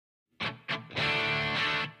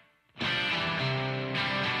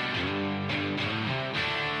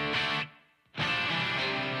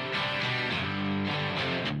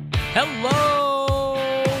Hello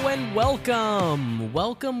and welcome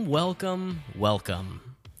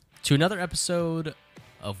to another episode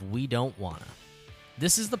of We Don't Wanna.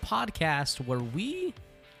 This is the podcast where we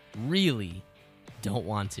really don't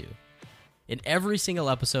want to. In every single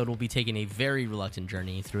episode, we'll be taking a very reluctant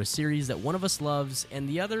journey through a series that one of us loves and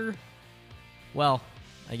the other, well,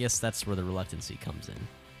 I guess that's where the reluctancy comes in.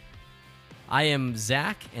 I am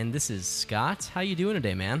Zach, and this is Scott. How you doing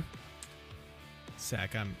today, man?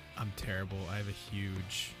 Zach, I'm terrible. I have a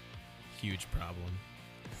huge problem.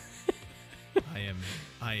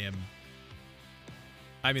 I'm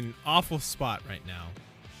in an awful spot right now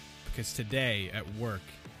because today at work,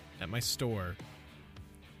 at my store,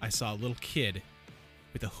 I saw a little kid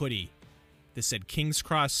with a hoodie that said King's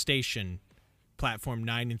Cross Station, platform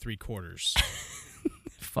 9 3/4.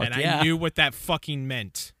 And yeah. I knew what that fucking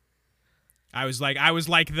meant. I was like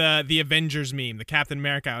the Avengers meme, the Captain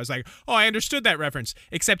America. I was like, oh, I understood that reference.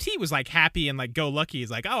 Except he was like happy and like go lucky.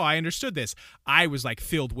 He's like, oh, I understood this. I was like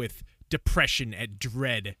filled with depression and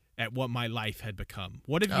dread at what my life had become.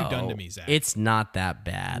 What have you done to me, Zach? It's not that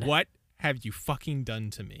bad. What have you fucking done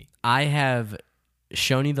to me? I have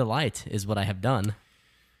shown you the light, is what I have done.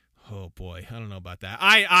 Oh boy, I don't know about that.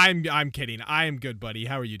 I'm kidding. I am good, buddy.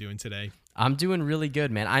 How are you doing today? I'm doing really good,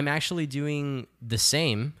 man. I'm actually doing the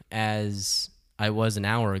same as I was an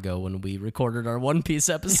hour ago when we recorded our One Piece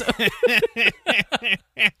episode.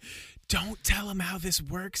 Don't tell him how this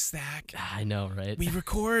works, Zach. I know, right? We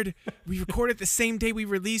record it the same day we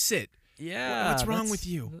release it. Yeah. What's wrong with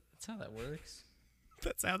you? That's how that works.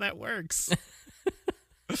 That's how that works.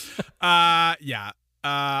 Yeah.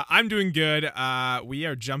 I'm doing good. We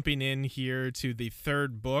are jumping in here to the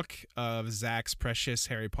third book of Zach's precious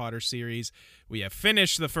Harry Potter series. We have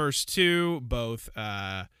finished the first two, both,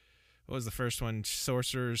 what was the first one?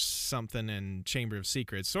 Sorcerer's Something and Chamber of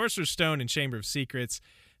Secrets. Sorcerer's Stone and Chamber of Secrets.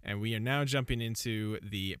 And we are now jumping into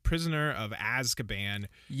the Prisoner of Azkaban,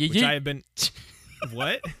 which I have been...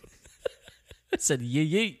 What? I said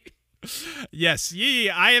yee. Yes,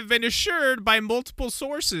 I have been assured by multiple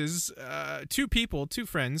sources, two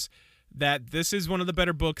friends, that this is one of the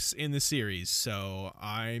better books in the series. So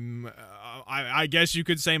I guess you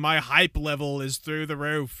could say my hype level is through the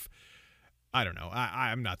roof. I don't know.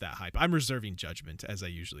 I'm not that hype. I'm reserving judgment, as I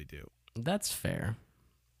usually do. That's fair.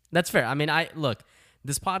 I mean, look,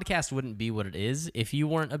 this podcast wouldn't be what it is if you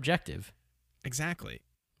weren't objective. Exactly.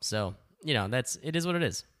 So, it is what it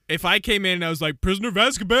is. If I came in and I was like, Prisoner of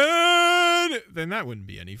Azkaban, then that wouldn't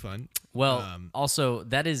be any fun. Well, also,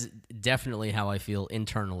 that is definitely how I feel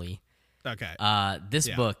internally. Okay. This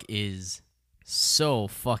book is so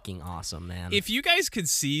fucking awesome, man. If you guys could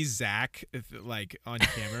see Zach, like, on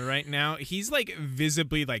camera right now, he's, like,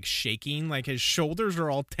 visibly, like, shaking. Like, his shoulders are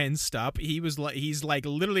all tensed up. He's, like,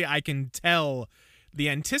 literally, I can tell the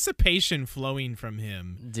anticipation flowing from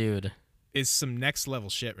him. Dude. Is some next level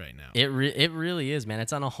shit right now. It really is, man.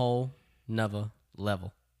 It's on a whole nother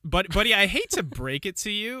level. But buddy, I hate to break it to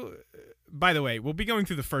you. By the way, we'll be going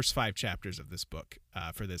through the first 5 chapters of this book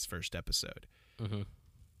for this first episode. Mm-hmm.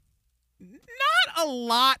 Not a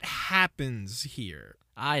lot happens here.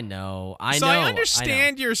 I know. So I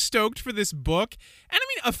understand you're stoked for this book, and I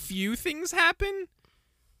mean a few things happen,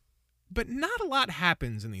 but not a lot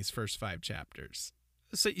happens in these first 5 chapters.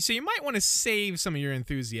 So you might want to save some of your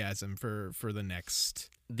enthusiasm for the next.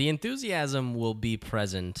 The enthusiasm will be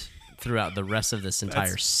present throughout the rest of this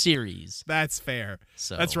entire series. That's fair.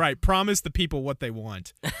 So. That's right. Promise the people what they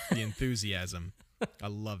want. The enthusiasm. I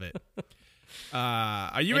love it.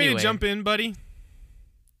 Are you ready to jump in, buddy?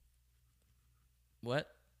 What?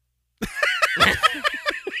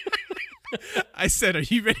 I said, are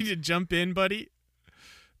you ready to jump in, buddy?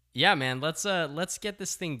 Yeah, man, let's get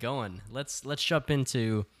this thing going. Let's jump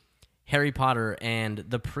into Harry Potter and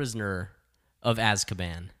the Prisoner of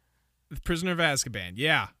Azkaban. The Prisoner of Azkaban.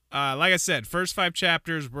 Yeah. Like I said, first 5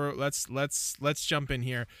 chapters. Let's jump in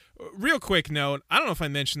here. Real quick note. I don't know if I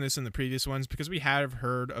mentioned this in the previous ones because we have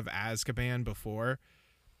heard of Azkaban before.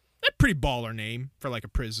 A pretty baller name for like a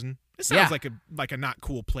prison. It sounds like a not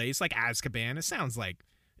cool place, like Azkaban. It sounds like,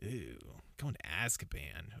 ooh, going to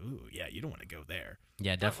Azkaban. Ooh, yeah, you don't want to go there.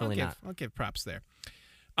 Yeah, definitely not. I'll give props there.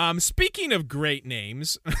 Speaking of great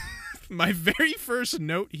names, my very first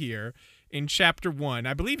note here in chapter 1,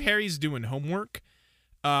 I believe Harry's doing homework.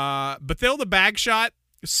 Bathilda the Bagshot,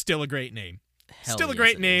 still a great name. Still a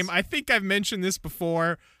great name. I think I've mentioned this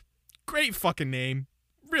before. Great fucking name.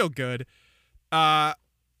 Real good. By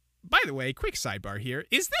the way, quick sidebar here.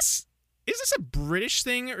 Is this a British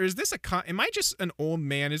thing, or is this am I just an old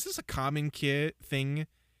man? Is this a common thing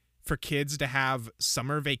for kids to have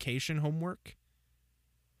summer vacation homework?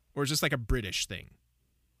 Or is this like a British thing?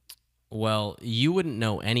 Well, you wouldn't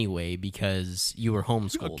know anyway because you were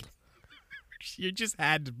homeschooled. You just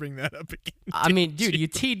had to bring that up again. I mean, dude, you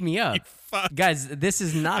teed me up. Guys, this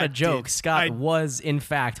is not a joke. Scott was, in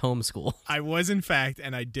fact, homeschooled. I was, in fact,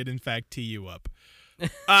 and I did, in fact, tee you up.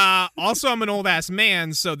 Also, I'm an old-ass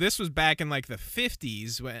man, so this was back in, like, the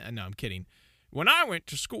 50s. No, I'm kidding. When I went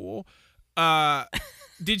to school,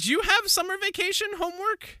 did you have summer vacation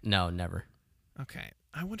homework? No, never. Okay.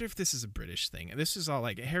 I wonder if this is a British thing. This is all,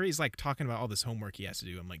 like, Harry's, like, talking about all this homework he has to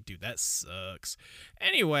do. I'm like, dude, that sucks.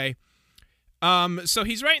 Anyway... So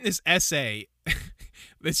he's writing this essay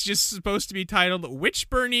that's just supposed to be titled "Witch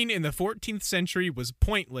Burning in the 14th Century Was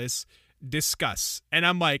Pointless. Discuss." And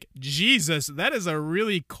I'm like, Jesus, that is a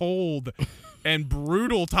really cold and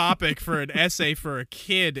brutal topic for an essay for a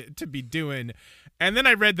kid to be doing. And then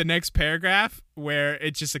I read the next paragraph where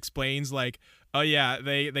it just explains, like, oh yeah,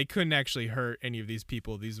 they couldn't actually hurt any of these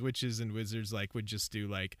people. These witches and wizards, like, would just do,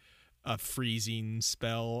 like, a freezing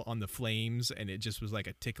spell on the flames, and it just was like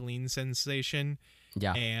a tickling sensation.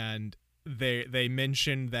 Yeah. And they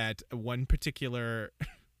mentioned that one particular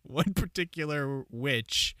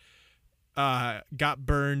witch got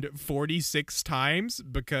burned 46 times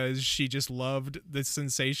because she just loved the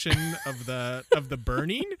sensation of the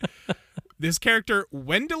burning. This character,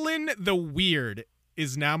 Wendelin the Weird,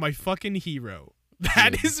 is now my fucking hero.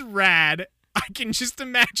 That is rad. I can just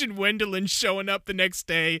imagine Wendelin showing up the next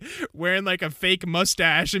day wearing like a fake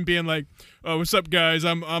mustache and being like, "Oh, what's up, guys?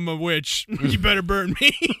 I'm a witch. You better burn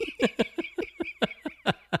me."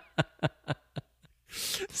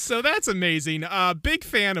 So that's amazing. Big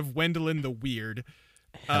fan of Wendelin the Weird.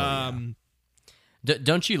 Don't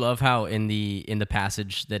you love how in the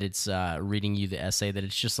passage that it's reading you the essay that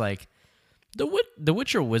it's just like the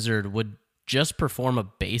witcher wizard would just perform a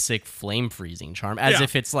basic flame freezing charm as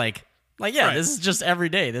if it's like. Like, yeah, right. This is just every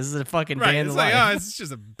day. This is a fucking day in the life. Oh, it's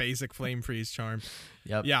just a basic flame freeze charm.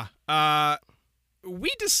 Yep. Yeah.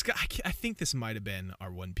 We discussed. I think this might have been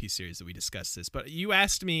our One Piece series that we discussed this. But you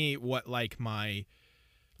asked me what my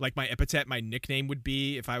epithet, my nickname would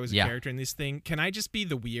be if I was a character in this thing. Can I just be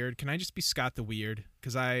the Weird? Can I just be Scott the Weird?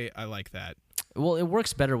 Because I like that. Well, it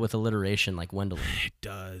works better with alliteration like Wendelin. It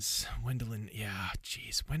does. Wendelin, yeah.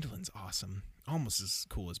 Jeez, Wendelin's awesome. Almost as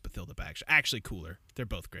cool as Bathilda Bagshot. Actually, cooler. They're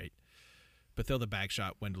both great. Bathilda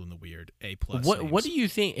Bagshot, Wendelin the Weird, A+. What do you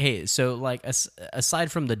think? Hey, so like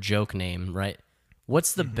aside from the joke name, right?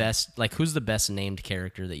 What's the best? Like, who's the best named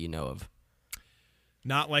character that you know of?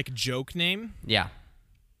 Not like joke name. Yeah.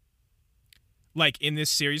 Like in this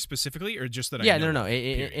series specifically, or just that? Yeah, no.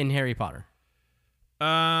 In Harry Potter.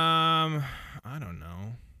 I don't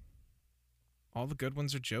know. All the good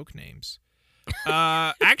ones are joke names.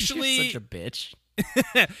 Actually, you're such a bitch.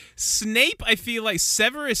 Snape, I feel like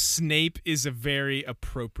Severus Snape is a very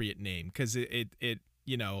appropriate name because it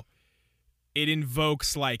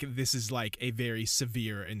invokes like this is like a very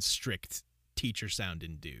severe and strict teacher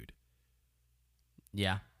sounding dude.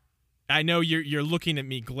 Yeah. I know you're looking at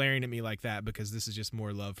me, glaring at me like that because this is just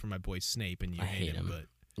more love for my boy Snape and you hate him. But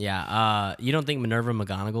yeah, you don't think Minerva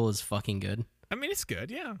McGonagall is fucking good? I mean, it's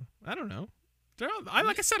good. Yeah, I don't know.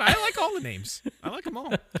 Like I said, I like all the names. I like them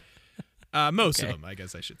all. Most of them, I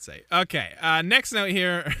guess I should say. Okay, next note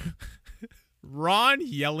here. Ron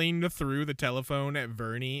yelling through the telephone at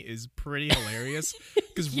Vernie is pretty hilarious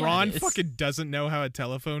because Ron fucking doesn't know how a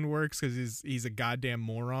telephone works because he's a goddamn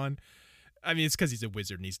moron. I mean, it's because he's a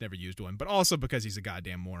wizard and he's never used one, but also because he's a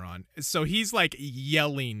goddamn moron. So he's like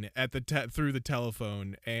yelling at through the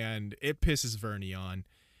telephone, and it pisses Vernie on.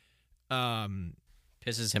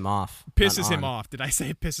 Pisses him off. Pisses him off. Did I say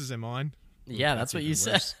it pisses him on? Yeah, that's what you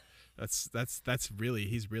said. That's really,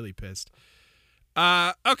 he's really pissed.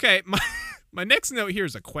 Okay, my next note here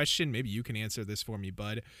is a question. Maybe you can answer this for me,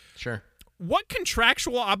 bud. Sure. What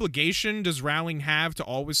contractual obligation does Rowling have to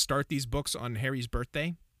always start these books on Harry's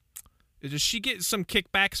birthday? Does she get some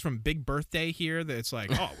kickbacks from Big Birthday here that it's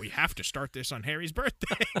like, oh, we have to start this on Harry's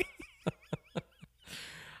birthday?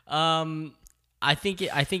 I think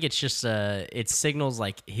it's just it signals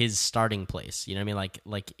like his starting place. You know what I mean?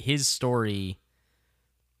 Like his story.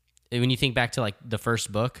 When you think back to like the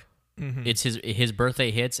first book, it's his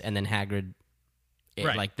birthday hits, and then Hagrid,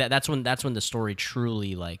 right. Like that's when the story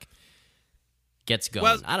truly like gets going.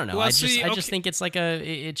 Well, I don't know. I just think it's like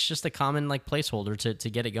it's just a common like placeholder to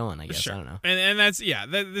get it going. I guess. Sure. I don't know. And that's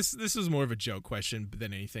this was more of a joke question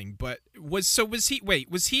than anything. But was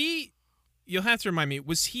he? You'll have to remind me.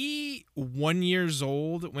 Was he 1 year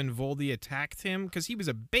old when Voldy attacked him? Because he was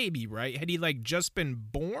a baby, right? Had he like just been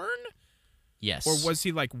born? Yes. Or was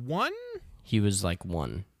he like 1? He was like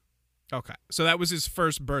 1. Okay. So that was his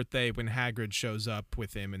first birthday when Hagrid shows up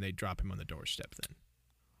with him and they drop him on the doorstep then.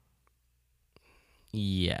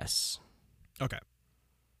 Yes. Okay.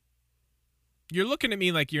 You're looking at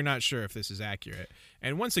me like you're not sure if this is accurate.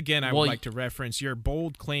 And once again, I would like to reference your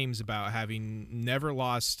bold claims about having never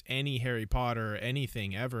lost any Harry Potter or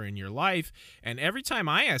anything ever in your life. And every time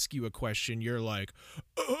I ask you a question, you're like,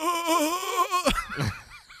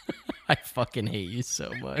 I fucking hate you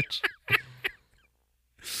so much.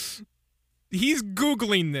 He's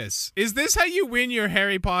Googling this. Is this how you win your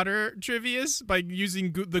Harry Potter trivias? By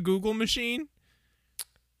using the Google machine?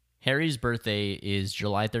 Harry's birthday is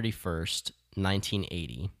July 31st,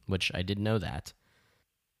 1980, which I didn't know that.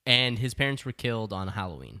 And his parents were killed on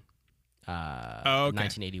Halloween,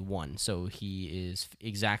 1981. So he is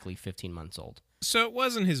exactly 15 months old. So it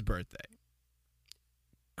wasn't his birthday.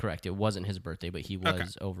 Correct. It wasn't his birthday, but he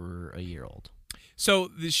was over a year old. So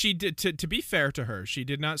she did. To be fair to her, she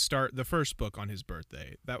did not start the first book on his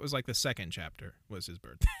birthday. That was like the second chapter was his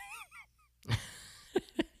birthday.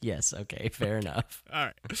 Yes, okay, fair enough. All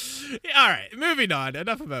right. Moving on.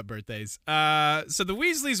 Enough about birthdays. So the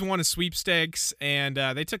Weasleys won a sweepstakes, and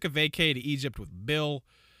they took a vacay to Egypt with Bill.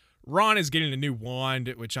 Ron is getting a new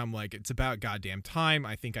wand, which I'm like, it's about goddamn time.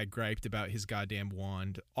 I think I griped about his goddamn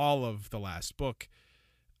wand all of the last book.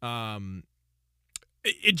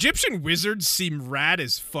 Egyptian wizards seem rad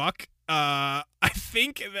as fuck. I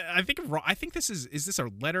think this is this a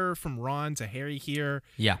letter from Ron to Harry here?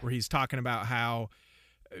 Yeah, where he's talking about how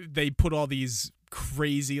they put all these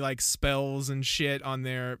crazy like spells and shit on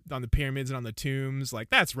the pyramids and on the tombs. Like,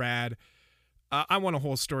 that's rad. I want a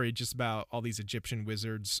whole story just about all these Egyptian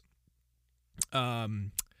wizards. Also,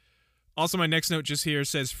 my next note just here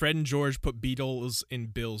says Fred and George put beetles in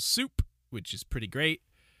Bill's soup, which is pretty great.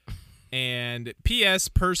 And P.S.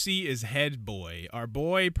 Percy is head boy. Our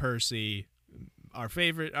boy Percy, our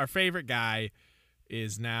favorite guy,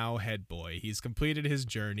 is now head boy. He's completed his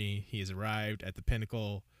journey. He has arrived at the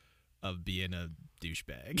pinnacle of being a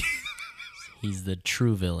douchebag. He's the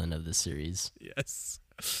true villain of the series. Yes.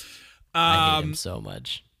 I hate him so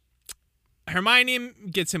much. Hermione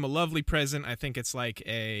gets him a lovely present. I think it's like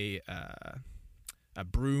a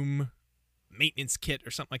broom maintenance kit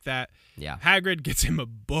or something like that. Yeah. Hagrid gets him a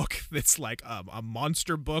book that's like a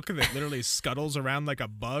monster book that literally scuttles around like a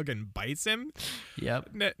bug and bites him. Yep.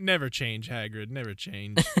 Never change, Hagrid. Never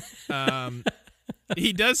change.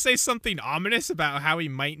 He does say something ominous about how he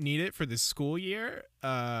might need it for the school year.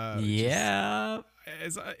 Yeah.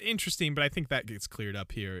 It's interesting, but I think that gets cleared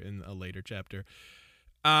up here in a later chapter.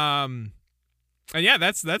 And yeah,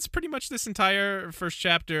 that's pretty much this entire first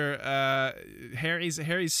chapter.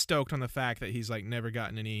 Harry's stoked on the fact that he's like never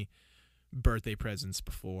gotten any birthday presents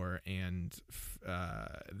before, and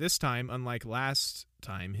this time, unlike last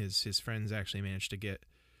time, his friends actually managed to get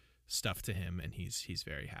stuff to him, and he's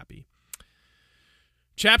very happy.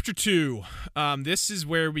 Chapter 2. This is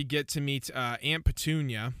where we get to meet Aunt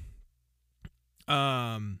Petunia.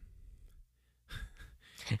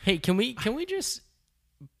 Hey, can we just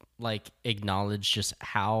like acknowledge just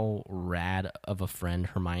how rad of a friend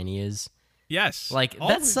Hermione is? Yes. Like,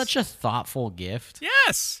 always. That's such a thoughtful gift.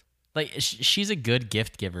 Yes. Like, she's a good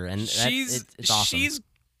gift giver, and it's awesome. She's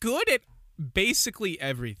good at basically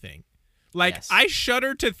everything. Like, yes. I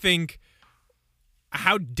shudder to think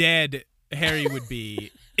how dead Harry would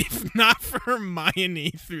be if not for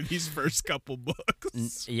Hermione through these first couple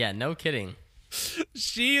books. Yeah, no kidding.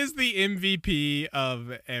 She is the MVP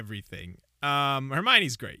of everything.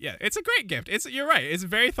 Hermione's great. Yeah, it's a great gift. You're right. It's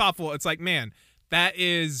very thoughtful. It's like, man, that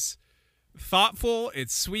is thoughtful.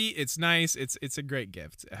 It's sweet. It's nice. It's a great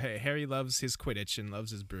gift. Harry loves his Quidditch and loves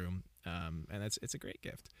his broom. And it's a great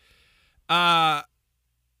gift. I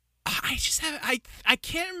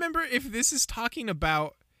can't remember if this is talking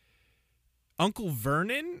about Uncle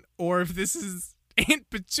Vernon or if this is Aunt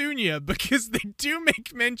Petunia, because they do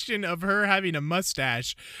make mention of her having a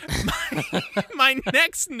mustache. My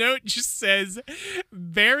next note just says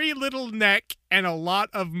very little neck and a lot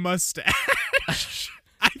of mustache.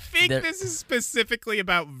 I think this is specifically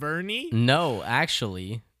about Vernie. No,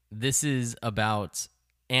 actually, this is about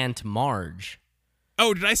Aunt Marge.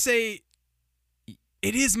 Oh, did I say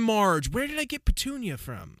it is Marge? Where did I get Petunia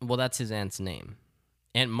from? Well, that's his aunt's name.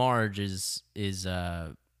 Aunt Marge is his,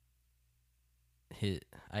 I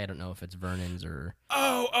don't know if it's Vernon's or...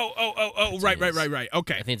 Oh, right.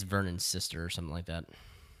 Okay. I think it's Vernon's sister or something like that.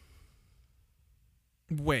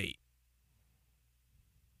 Wait.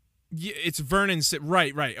 Yeah, it's Vernon's...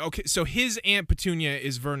 Right. Okay, so his Aunt Petunia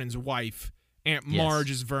is Vernon's wife. Aunt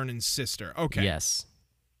Marge is Vernon's sister. Okay. Yes.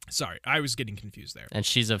 Sorry, I was getting confused there. And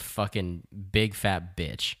she's a fucking big fat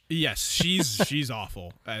bitch. Yes, she's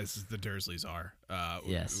awful, as the Dursleys are.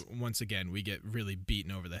 Yes. Once again, we get really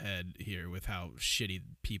beaten over the head here with how shitty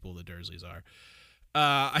people the Dursleys are.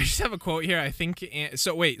 I just have a quote here. I think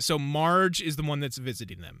so Marge is the one that's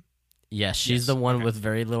visiting them. Yes, she's the one with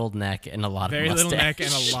very little neck and a lot of mustache. Very little neck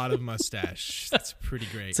and a lot of mustache. That's pretty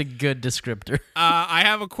great. It's a good descriptor. I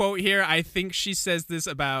have a quote here. I think she says this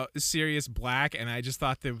about Sirius Black, and I just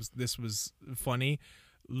thought this was funny.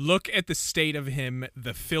 Look at the state of him,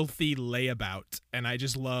 the filthy layabout. And I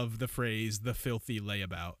just love the phrase, the filthy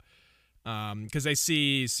layabout. Because I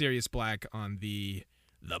see Sirius Black on the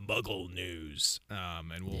Muggle News,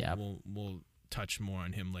 and we'll touch more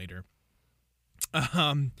on him later.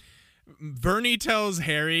 Vernie tells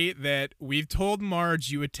Harry that we've told Marge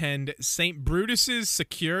you attend St. Brutus's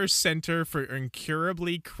Secure Center for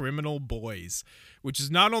Incurably Criminal Boys, which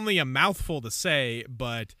is not only a mouthful to say,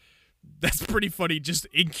 but that's pretty funny. Just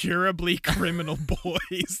incurably criminal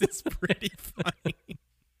boys. It's pretty funny.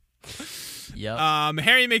 Yep.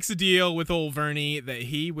 Harry makes a deal with old Vernie that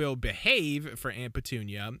he will behave for Aunt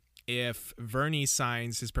Petunia if Vernie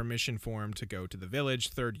signs his permission form to go to the village.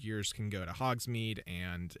 Third years can go to Hogsmeade,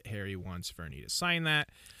 and Harry wants Vernie to sign that.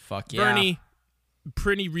 Fuck yeah. Vernie,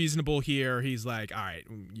 pretty reasonable here. He's like, all right,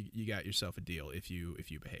 you got yourself a deal if you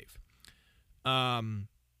behave. Aunt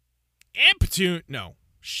Petunia, no,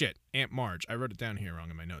 shit, Aunt Marge. I wrote it down here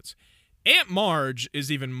wrong in my notes. Aunt Marge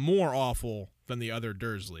is even more awful than the other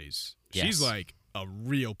Dursleys. Yes. She's like a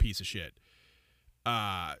real piece of shit.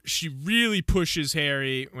 She really pushes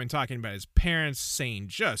Harry when talking about his parents, saying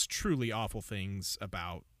just truly awful things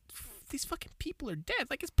about these fucking people are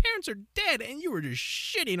dead. Like, his parents are dead, and you were just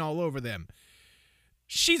shitting all over them.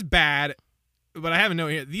 She's bad, but I have a note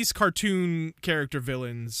here. These cartoon character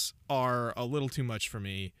villains are a little too much for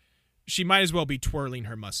me. She might as well be twirling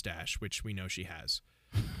her mustache, which we know she has.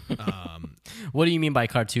 What do you mean by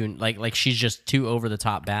cartoon? Like she's just too over the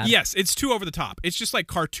top bad? Yes, it's too over the top. It's just like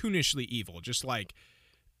cartoonishly evil. Just like,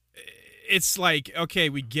 it's like, okay,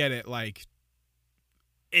 we get it. Like,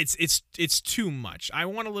 it's too much. I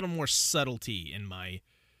want a little more subtlety in my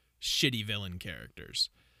shitty villain characters.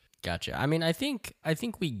 Gotcha. I mean, I think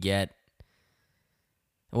we get.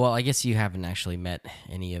 Well, I guess you haven't actually met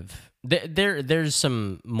any of. There's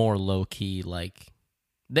some more low key like.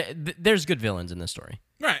 There's good villains in this story.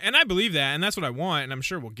 Right, and I believe that, and that's what I want, and I'm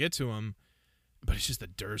sure we'll get to them. But it's just the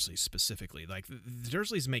Dursleys specifically. Like, the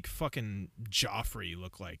Dursleys make fucking Joffrey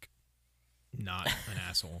look like not an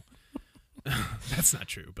asshole. That's not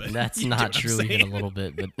true, but that's not true even a little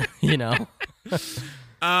bit, but you know.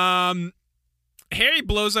 Harry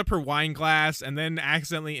blows up her wine glass and then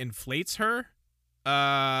accidentally inflates her.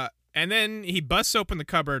 And then he busts open the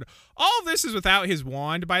cupboard. All of this is without his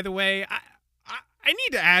wand, by the way. I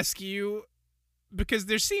need to ask you, because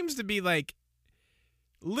there seems to be like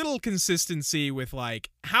little consistency with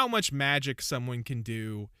like how much magic someone can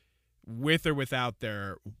do with or without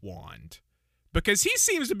their wand, because he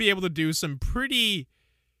seems to be able to do some pretty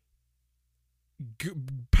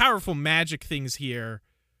powerful magic things here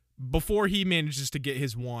before he manages to get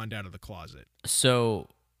his wand out of the closet. That's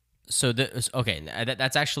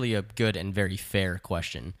actually a good and very fair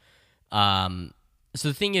question. So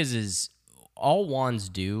the thing is all wands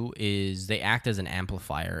do is they act as an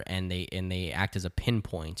amplifier, and they act as a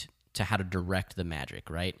pinpoint to how to direct the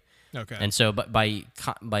magic, right? Okay. And so, but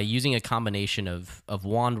by using a combination of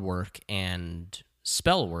wand work and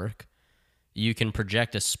spell work, you can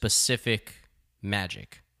project a specific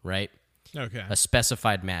magic, right? Okay. A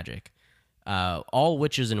specified magic. All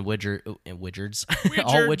witches and wizards,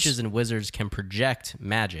 all witches and wizards can project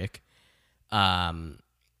magic.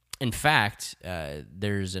 In fact,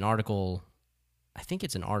 there's an article. I think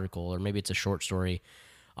it's an article, or maybe it's a short story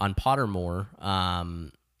on Pottermore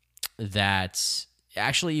that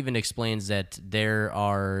actually even explains that there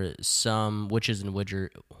are some witches and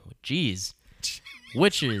wizards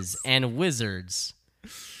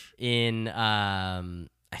in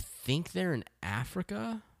I think they're in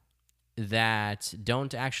Africa that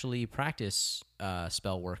don't actually practice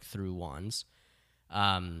spell work through wands.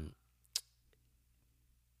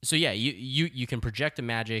 So yeah, you can project a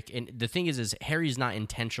magic, and the thing is Harry's not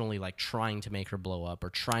intentionally like trying to make her blow up or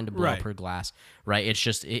trying to blow up her glass, right? It's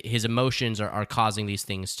just his emotions are causing these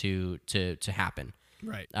things to happen,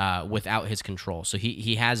 right? Without his control, so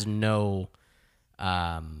he has no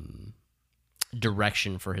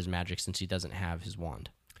direction for his magic since he doesn't have his wand.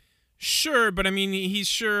 Sure, but I mean, he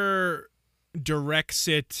sure directs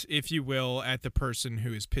it, if you will, at the person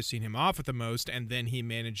who is pissing him off at the most, and then he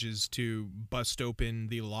manages to bust open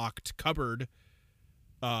the locked cupboard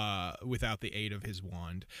without the aid of his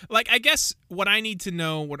wand. Like, I guess what I need to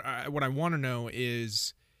know, what I want to know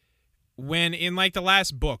is when, in like the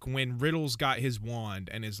last book, when Riddle's got his wand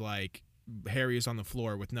and is like, Harry is on the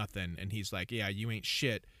floor with nothing, and he's like, yeah, you ain't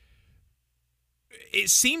shit. it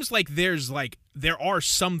seems like there are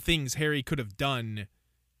some things Harry could have done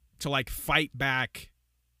to like fight back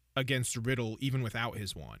against Riddle even without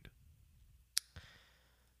his wand.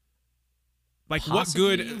 Like Possibly.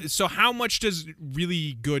 what good? So how much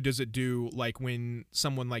really good does it do? Like when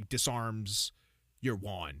someone like disarms your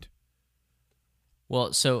wand?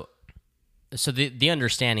 Well, so the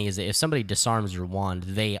understanding is that if somebody disarms your wand,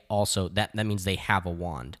 they also that means they have a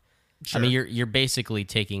wand. Sure. I mean, you're basically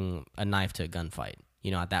taking a knife to a gunfight.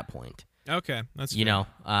 At that point. Okay, that's fair.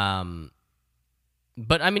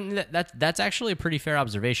 But I mean that's actually a pretty fair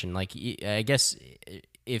observation. Like I guess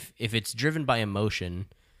if it's driven by emotion,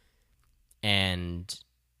 and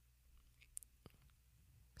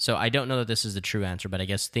so I don't know that this is the true answer, but I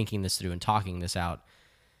guess thinking this through and talking this out,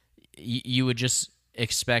 you would just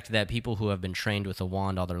expect that people who have been trained with a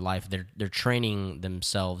wand all their life, they're training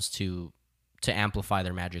themselves to amplify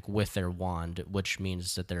their magic with their wand, which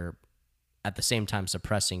means that they're at the same time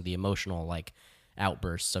suppressing the emotional like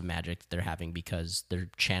outbursts of magic that they're having because they're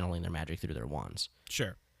channeling their magic through their wands.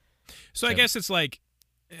 Sure. So I guess it's like,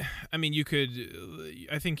 I mean, you could.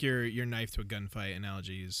 I think your knife to a gunfight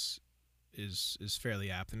analogy is fairly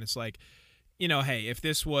apt, and it's like, hey, if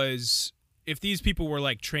these people were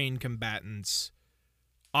like trained combatants,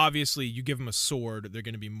 obviously you give them a sword, they're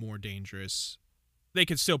going to be more dangerous. They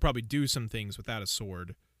could still probably do some things without a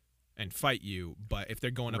sword and fight you, but if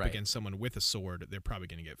they're going up against someone with a sword, they're probably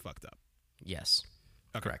going to get fucked up. Yes.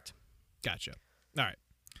 Okay. Correct. Gotcha. All right.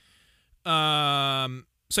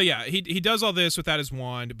 So yeah, he does all this without his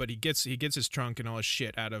wand, but he gets his trunk and all his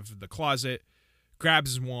shit out of the closet,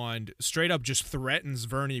 grabs his wand, straight up just threatens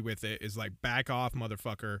Verney with it, is like, back off,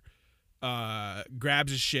 motherfucker,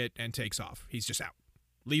 grabs his shit and takes off. He's just out.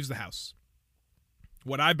 Leaves the house.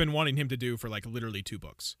 What I've been wanting him to do for like literally 2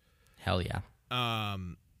 books. Hell yeah.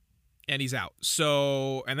 And he's out.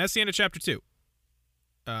 So, and that's the end of chapter 2.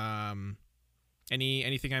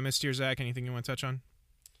 Anything I missed here, Zach? Anything you want to touch on?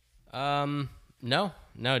 No,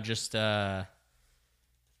 just no.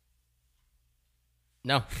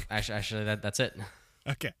 Actually, that's it.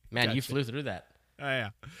 Okay, man, gotcha. You flew through that. Oh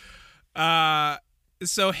yeah.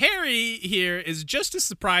 So Harry here is just as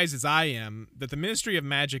surprised as I am that the Ministry of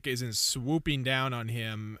Magic isn't swooping down on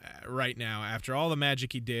him right now after all the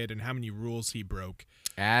magic he did and how many rules he broke.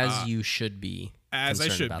 As you should be. As I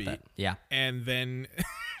should about be. That. Yeah. And then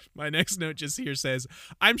my next note just here says,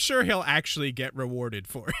 I'm sure he'll actually get rewarded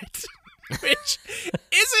for it. Which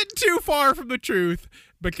isn't too far from the truth,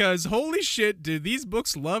 because holy shit, do these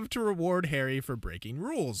books love to reward Harry for breaking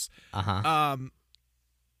rules. Uh-huh.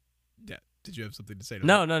 Yeah. Did you have something to say to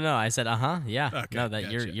No, that? No. I said, yeah. Okay, no, that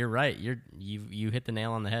gotcha. you're right. You hit the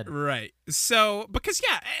nail on the head. Right. So, because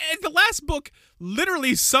yeah, in the last book,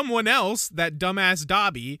 literally someone else, that dumbass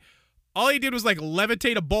Dobby, all he did was like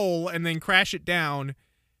levitate a bowl and then crash it down.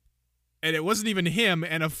 And it wasn't even him,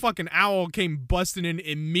 and a fucking owl came busting in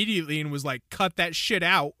immediately and was like, cut that shit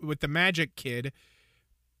out with the magic kid.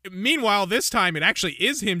 Meanwhile, this time it actually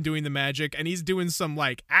is him doing the magic, and he's doing some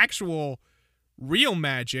like actual real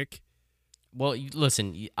magic. Well,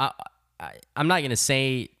 listen, I'm not going to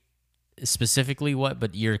say specifically what,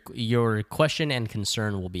 but your question and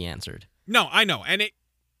concern will be answered. No, I know, and it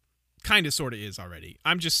kind of sort of is already.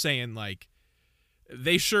 I'm just saying, like,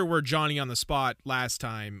 they sure were Johnny on the spot last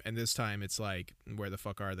time, and this time it's like, where the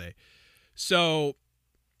fuck are they? So,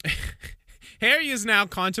 Harry is now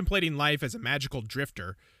contemplating life as a magical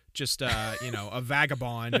drifter, just, a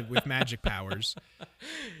vagabond with magic powers.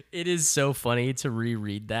 It is so funny to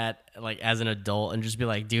reread that, like, as an adult and just be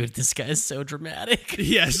like, dude, this guy is so dramatic.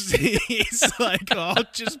 Yes, he's like, I'll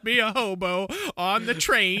just be a hobo on the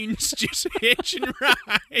trains, just hitching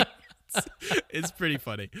rides. It's pretty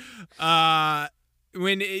funny.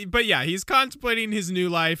 But yeah, he's contemplating his new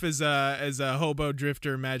life as a hobo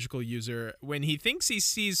drifter magical user when he thinks he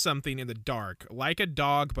sees something in the dark, like a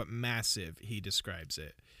dog but massive, he describes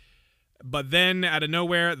it. But then out of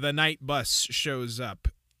nowhere, the night bus shows up.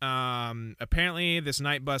 Apparently this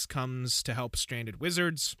night bus comes to help stranded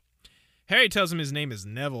wizards. Harry tells him his name is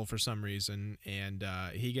Neville for some reason, and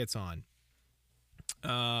he gets on.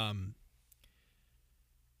 We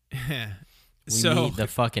meet the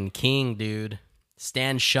fucking king, dude.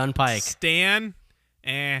 Stan Shunpike. Stan?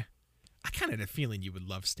 I kind of had a feeling you would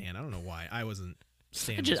love Stan. I don't know why. I wasn't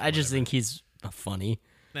Stan. I just think he's funny.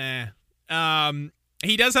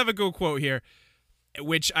 He does have a good quote here,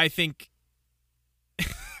 which I think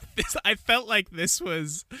I felt like this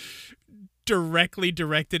was directly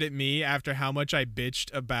directed at me after how much I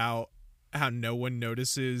bitched about how no one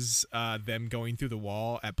notices them going through the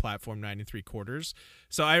wall at platform 9 3/4.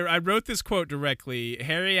 So I wrote this quote directly.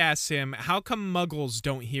 Harry asks him, how come muggles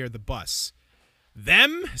don't hear the bus?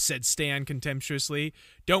 "Them," said Stan contemptuously.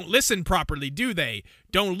 "Don't listen properly, do they?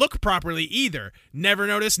 Don't look properly either. Never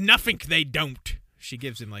notice nothink they don't." She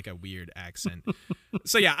gives him like a weird accent.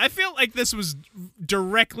 So yeah, I feel like this was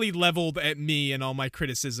directly leveled at me and all my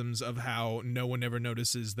criticisms of how no one ever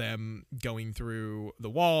notices them going through the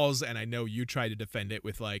walls. And I know you try to defend it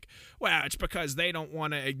with like, well, it's because they don't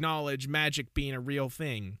want to acknowledge magic being a real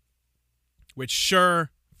thing. Which,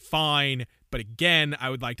 sure, fine. But again,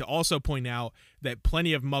 I would like to also point out that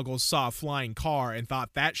plenty of muggles saw a flying car and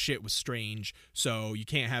thought that shit was strange. So you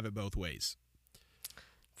can't have it both ways.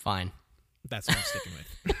 Fine. That's what I'm sticking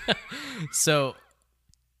with. So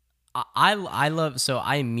I love. So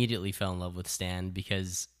I immediately fell in love with Stan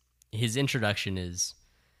because his introduction is,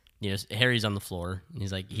 Harry's on the floor. And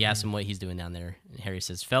he's like, he asks him what he's doing down there. And Harry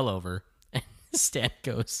says, "Fell over." And Stan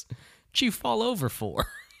goes, "What'd you fall over for?"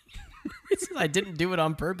 He says, "I didn't do it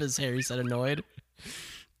on purpose," Harry said, annoyed.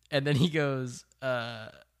 And then he goes,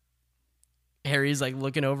 Harry's like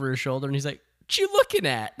looking over his shoulder and he's like, "What you looking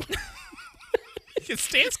at?"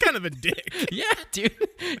 Stan's kind of a dick. Yeah, dude.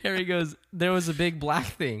 Harry goes, "There was a big black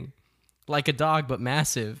thing, like a dog, but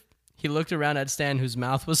massive." He looked around at Stan, whose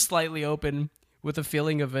mouth was slightly open. With a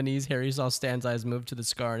feeling of unease, Harry saw Stan's eyes move to the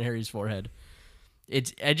scar on Harry's forehead.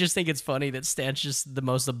 I just think it's funny that Stan's just the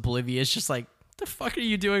most oblivious, just like, "What the fuck are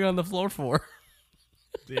you doing on the floor for?"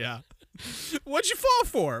 Yeah. What'd you fall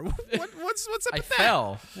for? What's up with that? I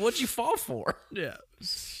fell. What'd you fall for? Yeah.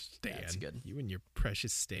 Stan. That's good. You and your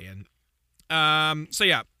precious Stan. So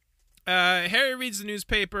yeah, Harry reads the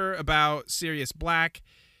newspaper about Sirius Black,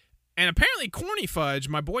 and apparently Corny Fudge,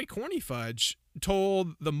 my boy Corny Fudge,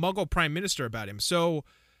 told the Muggle Prime Minister about him. So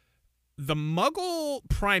the Muggle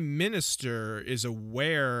Prime Minister is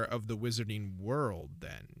aware of the Wizarding World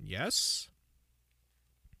then, yes?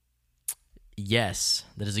 Yes,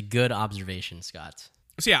 that is a good observation, Scott.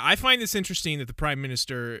 So yeah, I find this interesting that the Prime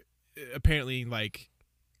Minister apparently like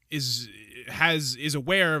is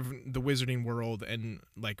aware of the Wizarding World and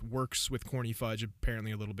like works with Corny Fudge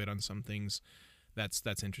apparently a little bit on some things. That's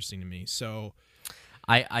interesting to me. So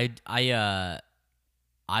I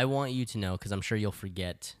want you to know, because I'm sure you'll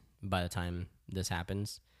forget by the time this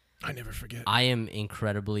happens. I never forget. I am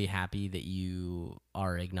incredibly happy that you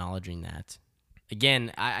are acknowledging that.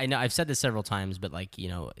 Again, I know I've said this several times, but like,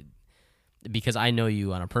 because I know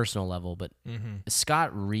you on a personal level, but Scott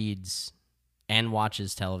reads and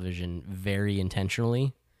watches television very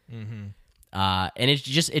intentionally. And it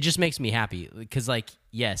just makes me happy because, like,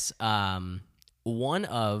 yes, one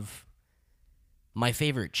of my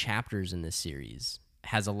favorite chapters in this series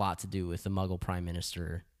has a lot to do with the Muggle Prime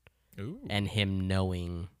Minister and him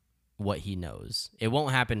knowing what he knows. It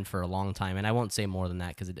won't happen for a long time, and I won't say more than that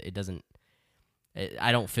because it doesn't.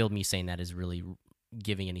 I don't feel me saying that is really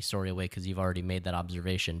giving any story away because you've already made that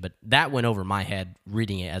observation. But that went over my head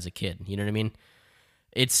reading it as a kid. You know what I mean?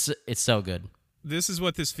 It's so good. This is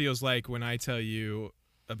what this feels like when I tell you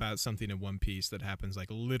about something in One Piece that happens like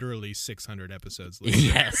literally 600 episodes later.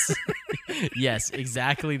 Yes. Yes,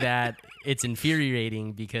 exactly that. It's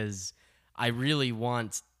infuriating because I really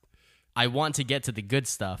want to get to the good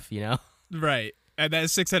stuff, Right. And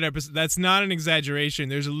that's 600 episodes. That's not an exaggeration.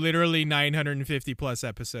 There's literally 950 plus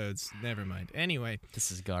episodes. Never mind. Anyway.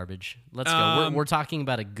 This is garbage. Let's go. We're talking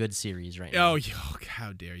about a good series right now. Oh,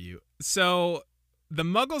 how dare you. So the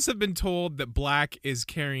Muggles have been told that Black is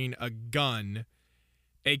carrying a gun,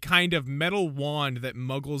 a kind of metal wand that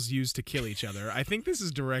Muggles use to kill each other. I think this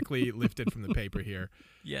is directly lifted from the paper here.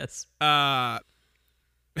 Yes.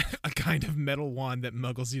 A kind of metal wand that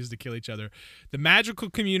Muggles use to kill each other. The magical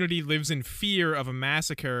community lives in fear of a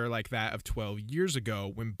massacre like that of 12 years ago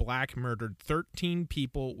when Black murdered 13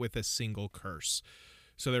 people with a single curse.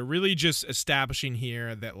 So they're really just establishing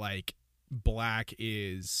here that, like, Black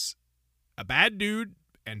is a bad dude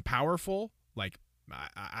and powerful. Like,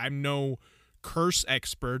 I'm no curse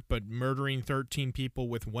expert, but murdering 13 people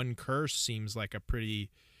with one curse seems like a pretty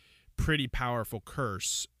powerful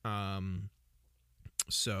curse.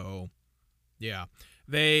 So, yeah,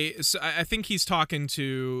 So I think he's talking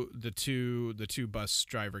to the two bus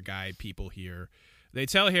driver guy people here. They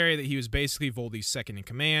tell Harry that he was basically Voldy's second in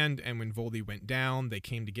command, and when Voldy went down, they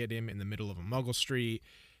came to get him in the middle of a Muggle street,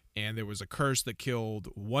 and there was a curse that killed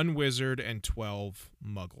 1 wizard and 12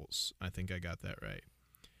 Muggles. I think I got that right.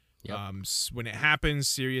 Yep. When it happened,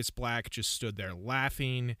 Sirius Black just stood there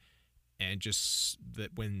laughing. And just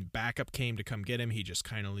that when backup came to come get him, he just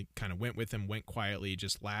kind of went with him, went quietly,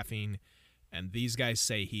 just laughing. And these guys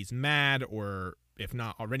say he's mad, or if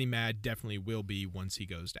not already mad, definitely will be once he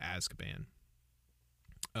goes to Azkaban.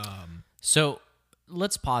 So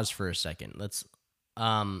let's pause for a second.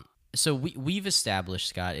 So we've established,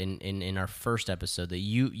 Scott, in our first episode that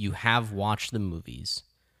you have watched the movies.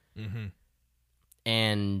 Mm-hmm.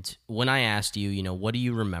 And when I asked you, what do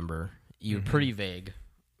you remember? You were pretty vague.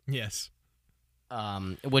 Yes.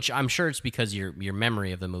 Which I'm sure it's because your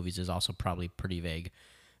memory of the movies is also probably pretty vague.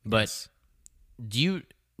 But Yes. do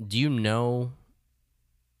you know?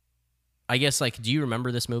 I guess do you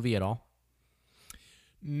remember this movie at all?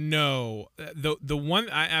 No. The one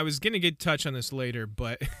I was gonna get touch on this later,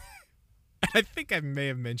 but I think I may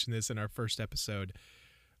have mentioned this in our first episode.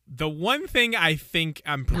 The one thing I think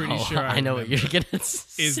I'm pretty sure I know what you're gonna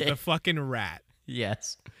is say. the fucking rat.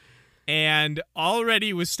 Yes. And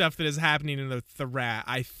already with stuff that is happening in the rat,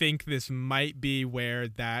 I think this might be where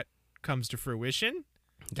that comes to fruition.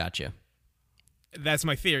 Gotcha. That's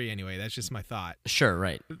my theory anyway. That's just my thought. Sure.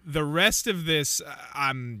 Right. The rest of this,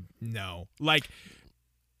 no. Like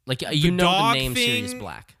you know the dog name Sirius thing-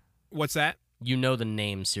 Black. What's that? You know the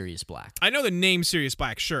name Sirius Black. I know the name Sirius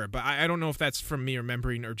Black, sure, but I don't know if that's from me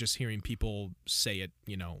remembering or just hearing people say it,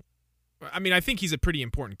 I mean, I think he's a pretty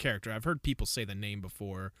important character. I've heard people say the name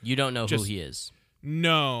before. You don't know who Just- he is.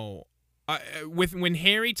 No. When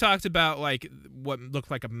Harry talked about what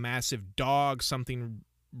looked like a massive dog, something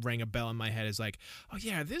rang a bell in my head. Is like, oh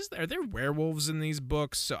yeah, are there werewolves in these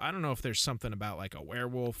books? So I don't know if there's something about a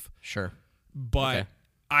werewolf, Sure. but Okay.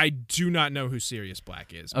 I do not know who Sirius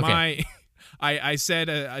Black is. Okay. I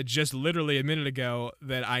said just literally a minute ago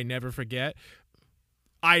that I never forget.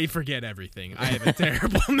 I forget everything. I have a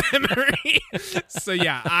terrible memory. So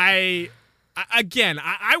yeah, I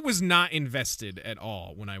was not invested at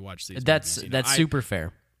all when I watched these movies, That's super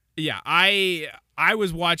fair. Yeah, I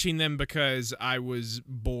was watching them because I was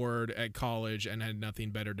bored at college and had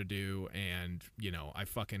nothing better to do, and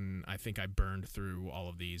I think I burned through all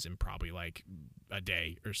of these in probably a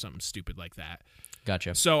day or something stupid like that.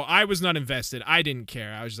 Gotcha. So I was not invested. I didn't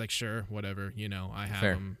care. I was just like, sure, whatever. I have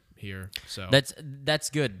Fair. them here. So That's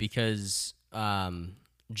good because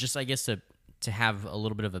just I guess to have a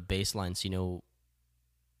little bit of a baseline, so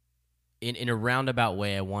in a roundabout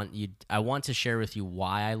way, I want to share with you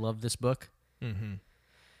why I love this book. Mm-hmm.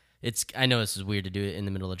 I know this is weird to do it in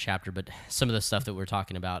the middle of the chapter, but some of the stuff that we're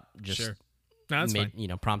talking about just Sure. No, that's fine.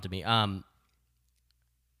 prompted me.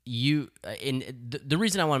 The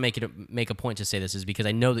reason I want to make a point to say this is because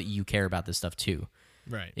I know that you care about this stuff too.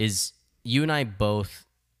 Right. Is you and I both,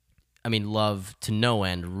 love to no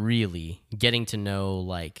end, really getting to know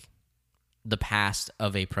the past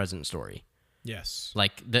of a present story. Yes.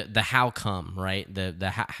 The how come, right? The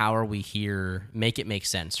how are we here? Make it make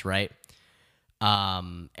sense, right?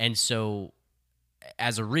 And so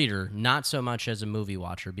as a reader, not so much as a movie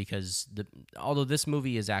watcher, because although this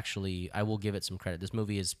movie is actually, I will give it some credit. This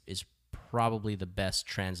movie is probably the best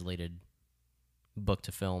translated book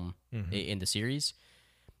to film in the series.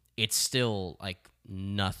 It's still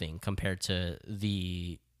nothing compared to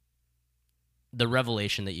the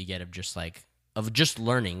revelation that you get of just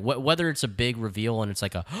learning, whether it's a big reveal and it's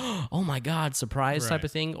a oh my god surprise type Right.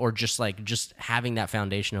 of thing, or just having that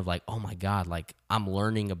foundation of oh my god, I'm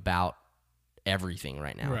learning about everything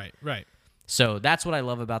right now. Right. So that's what I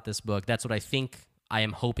love about this book. That's what I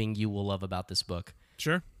am hoping you will love about this book.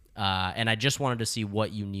 Sure. And I just wanted to see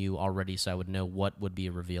what you knew already, so I would know what would be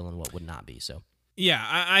a reveal and what would not be. So Yeah,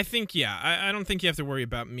 I think, I don't think you have to worry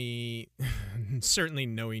about me certainly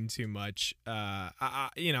knowing too much.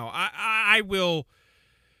 I will,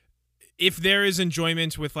 if there is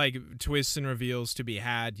enjoyment with twists and reveals to be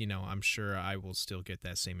had, I'm sure I will still get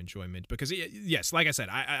that same enjoyment because, yes, like I said,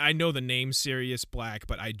 I know the name Sirius Black,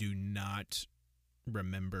 but I do not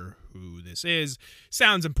remember who this is.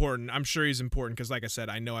 Sounds important. I'm sure he's important because, like I said,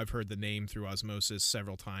 I know I've heard the name through osmosis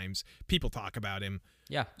several times. People talk about him.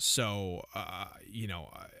 yeah, So,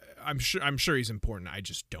 I'm sure he's important. I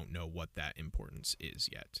just don't know what that importance is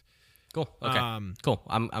yet. cool. Okay, cool.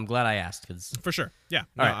 I'm glad I asked because For sure. Yeah.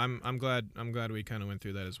 All No, right. I'm glad we kind of went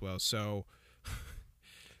through that as well. So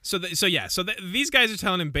these guys are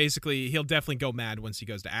telling him basically he'll definitely go mad once he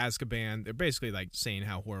goes to Azkaban. They're basically saying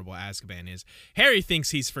how horrible Azkaban is. Harry thinks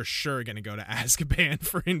he's for sure going to go to Azkaban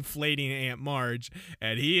for inflating Aunt Marge,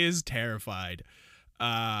 and he is terrified.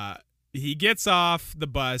 He gets off the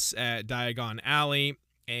bus at Diagon Alley,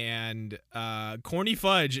 and Corny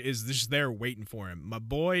Fudge is just there waiting for him. My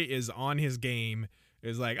boy is on his game.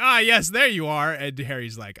 Is yes, there you are. And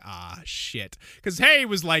Harry's shit. Because Harry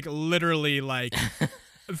was literally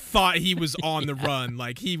thought he was on the run.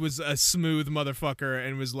 He was a smooth motherfucker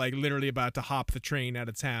and was literally about to hop the train out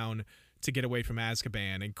of town to get away from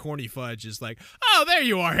Azkaban. And Corny Fudge is oh, there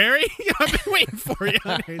you are, Harry. I've been waiting for you.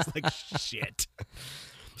 And Harry's shit.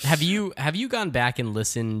 Have you gone back and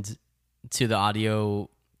listened to the audio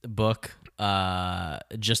book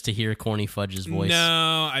just to hear Corny Fudge's voice.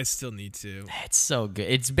 No, I still need to. It's so good.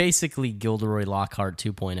 It's basically Gilderoy Lockhart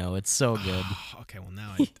 2.0. It's so good. Okay, well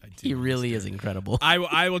now I do. He really is incredible.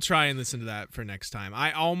 I will try and listen to that for next time.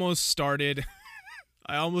 I almost started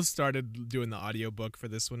doing the audiobook for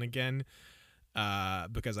this one again.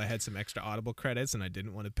 Because I had some extra Audible credits and I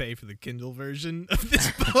didn't want to pay for the Kindle version of this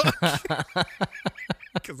book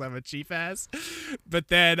because I'm a cheap ass. But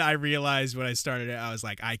then I realized when I started it, I was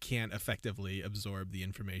like, I can't effectively absorb the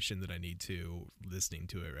information that I need to listening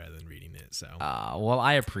to it rather than reading it. So, well,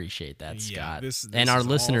 I appreciate that, Scott. This and our is all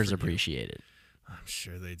listeners for you. appreciate it. I'm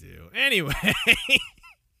sure they do. Anyway.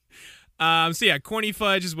 Corny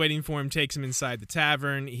Fudge is waiting for him, takes him inside the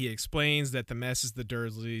tavern. He explains that the mess as the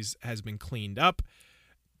Dursleys has been cleaned up,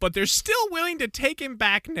 but they're still willing to take him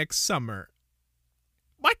back next summer.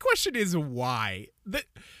 My question is why?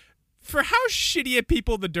 For how shitty of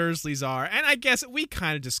people the Dursleys are, and I guess we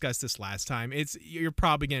kind of discussed this last time, you're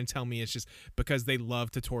probably going to tell me it's just because they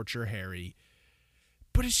love to torture Harry.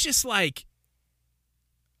 But it's just like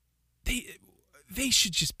they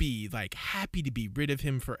should just be like happy to be rid of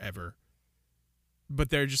him forever. But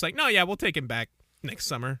they're just like, no, yeah, we'll take him back next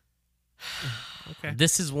summer. Okay.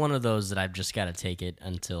 This is one of those that I've just got to take it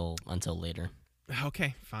until later.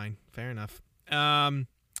 Okay, fine. Fair enough.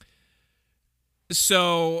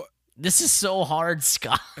 So this is so hard,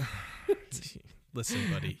 Scott. Listen,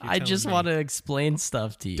 buddy. I just want to explain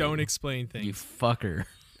stuff to you. Don't explain things. You fucker.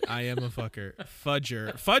 I am a fucker.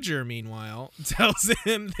 Fudger, meanwhile, tells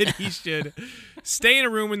him that he should stay in a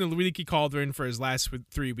room in the Leaky Cauldron for his last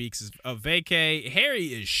 3 weeks of vacay. Harry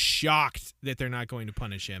is shocked that they're not going to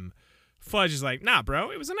punish him. Fudge is like, nah, bro,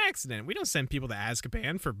 it was an accident. We don't send people to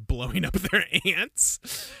Azkaban for blowing up their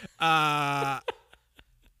ants.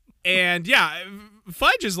 And yeah,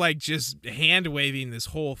 Fudge is like just hand waving this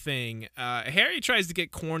whole thing. Harry tries to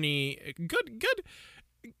get Corny. Good.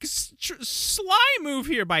 Sly move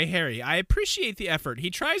here by Harry. I appreciate the effort.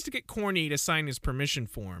 He tries to get Corny to sign his permission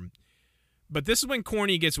form. But this is when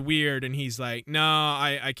Corny gets weird and he's like, no,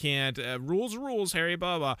 I can't. Rules are rules, Harry,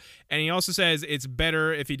 blah, blah. And he also says it's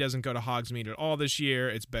better if he doesn't go to Hogsmeade at all this year.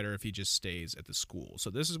 It's better if he just stays at the school.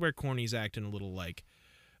 So this is where Corny's acting a little like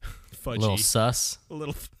fudgy. A little sus. A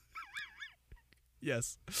little.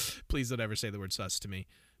 Yes. Please don't ever say the word sus to me.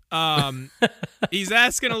 He's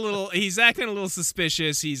acting a little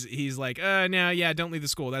suspicious. He's like, no, yeah, don't leave the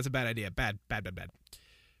school. That's a bad idea. Bad.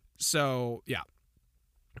 So, yeah.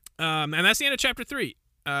 And that's the end of chapter 3.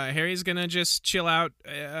 Harry's gonna just chill out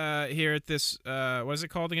here at this what is it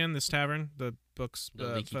called again? This tavern? The books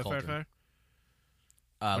The Leaky Cauldron.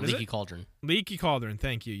 Leaky Cauldron. Leaky Cauldron,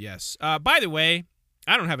 thank you, yes. By the way,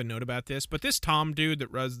 I don't have a note about this, but this Tom dude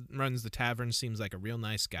that runs the tavern seems like a real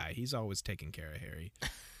nice guy. He's always taking care of Harry.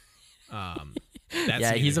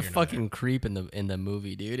 Yeah, he's a fucking creep in the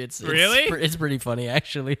movie, dude. It's pretty funny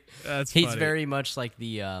actually. He's funny. very much like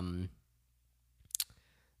the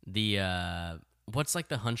what's like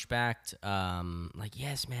the hunchbacked like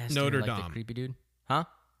yes master Notre like Dame. the creepy dude, huh?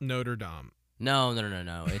 Notre Dame. No.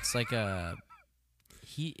 It's like I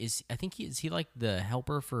think he like the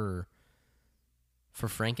helper for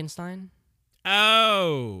Frankenstein.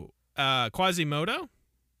 Oh, Quasimodo.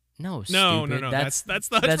 No. That's that's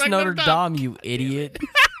Notre Dame, you idiot.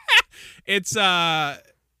 It's oh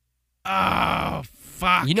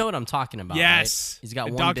fuck. You know what I'm talking about? Yes, right? He's got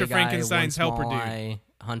one Dr. big Frankenstein's eye, one helper small dude. eye,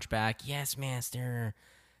 hunchback. Yes, master.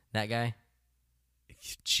 That guy.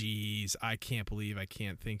 Jeez, I can't believe I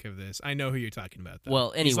can't think of this. I know who you're talking about, though.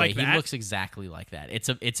 Well, anyway, like he that? looks exactly like that.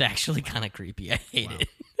 It's actually kind of creepy. I hate it.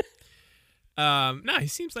 No, he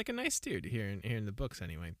seems like a nice dude here in the books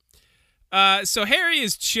anyway. So Harry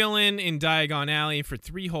is chilling in Diagon Alley for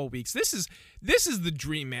 3 whole weeks. This is the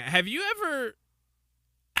dream, man. Have you ever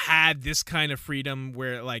had this kind of freedom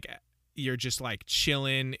where like you're just like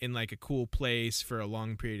chilling in like a cool place for a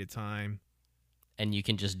long period of time? And you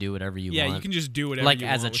can just do whatever you want. Yeah, you can just do whatever like you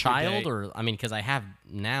as want a with your child, day. or I mean, because I have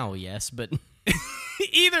now, yes, but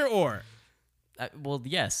Either or. well,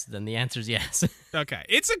 yes. Then the answer is yes. Okay,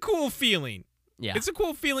 it's a cool feeling. Yeah, It's a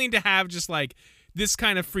cool feeling to have just like this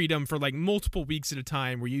kind of freedom for like multiple weeks at a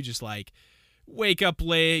time, where you just like wake up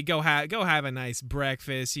late, go have a nice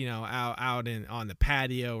breakfast, you know, out on the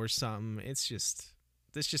patio or something.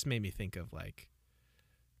 This just made me think of like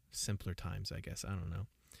simpler times, I guess. I don't know.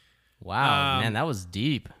 Wow, man, that was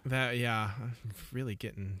deep. I'm really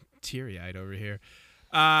getting teary-eyed over here.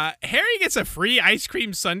 Harry gets a free ice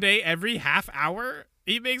cream sundae every half hour.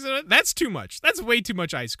 He makes it. That's too much. That's way too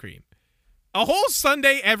much ice cream. A whole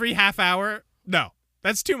sundae every half hour? No,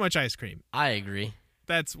 that's too much ice cream. I agree.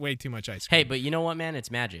 That's way too much ice cream. Hey, but you know what, man? It's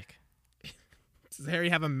magic. Does Harry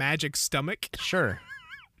have a magic stomach? Sure.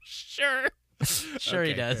 Sure. Sure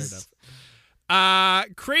he Okay, fair does. enough.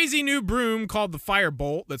 Crazy new broom called the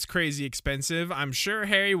Firebolt that's crazy expensive. I'm sure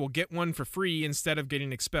Harry will get one for free instead of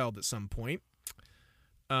getting expelled at some point.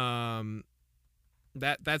 That's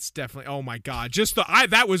definitely, oh my god,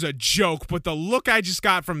 that was a joke, but the look I just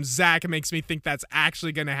got from Zach makes me think that's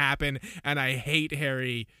actually gonna happen, and I hate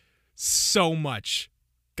Harry so much.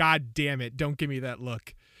 God damn it, don't give me that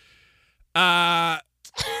look. I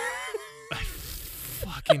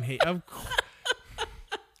fucking hate.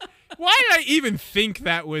 Why did I even think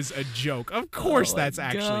that was a joke? Of course that's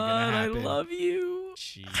actually gonna happen. I love you.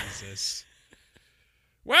 Jesus.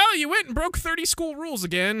 Well, you went and broke 30 school rules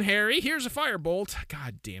again, Harry. Here's a firebolt.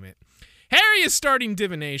 God damn it. Harry is starting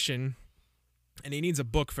divination, and he needs a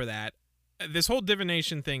book for that. This whole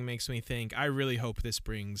divination thing makes me think, I really hope this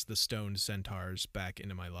brings the stoned centaurs back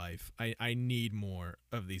into my life. I need more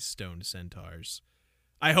of these stoned centaurs.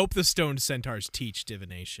 I hope the stoned centaurs teach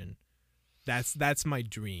divination. That's my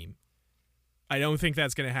dream. I don't think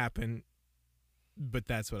that's going to happen, but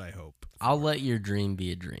that's what I hope. I'll let your dream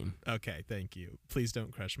be a dream. Okay, thank you. Please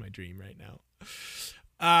don't crush my dream right now.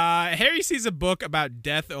 Harry sees a book about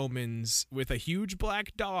death omens with a huge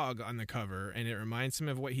black dog on the cover, and it reminds him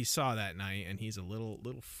of what he saw that night, and he's a little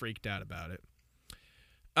freaked out about it.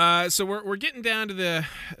 So we're getting down to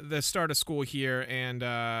the start of school here, and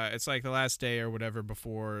it's like the last day or whatever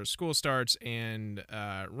before school starts, and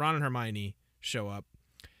Ron and Hermione show up.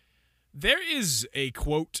 There is a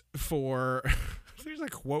quote there's a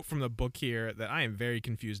quote from the book here that I am very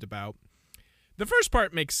confused about. The first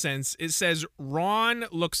part makes sense. It says Ron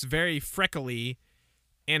looks very freckly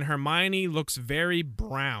and Hermione looks very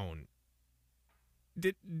brown.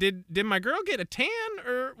 Did my girl get a tan,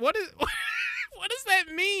 or what does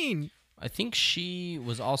that mean? I think she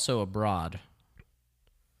was also abroad.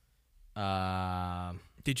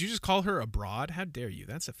 Did you just call her abroad? How dare you?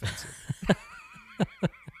 That's offensive.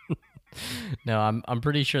 No, I'm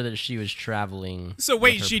pretty sure that she was traveling. So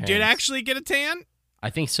wait, with her she did parents. actually get a tan? I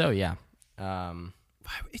think so, yeah.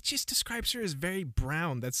 It just describes her as very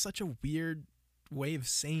brown. That's such a weird way of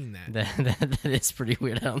saying that. That is pretty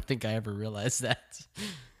weird. I don't think I ever realized that.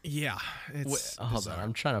 Yeah, it's Hold on,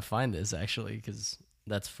 I'm trying to find this actually because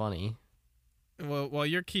that's funny. Well, while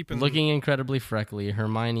you're keeping Looking incredibly freckly,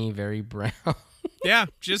 Hermione very brown. Yeah,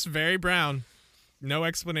 just very brown. No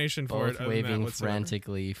explanation for Both it. Other waving than that whatsoever.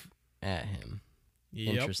 frantically at him.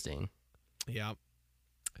 Yep. Interesting. Yep.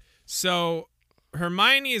 So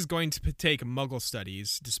Hermione is going to take Muggle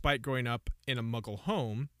studies, despite growing up in a Muggle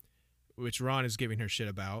home, which Ron is giving her shit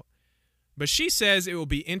about. But she says it will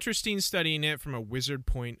be interesting studying it from a wizard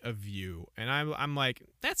point of view, and I'm like,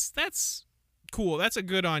 that's cool. That's a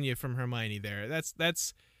good on you from Hermione there.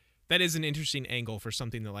 That is an interesting angle for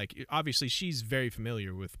something that, like, obviously she's very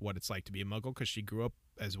familiar with what it's like to be a Muggle because she grew up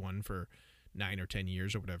as one for 9 or 10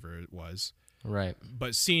 years or whatever it was. Right.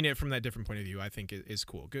 But seeing it from that different point of view, I think is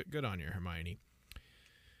cool. Good on you, Hermione.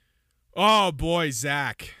 Oh boy,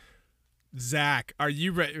 Zach, are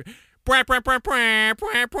you ready?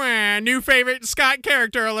 New favorite Scott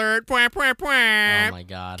character alert. Oh my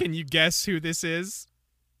god. Can you guess who this is?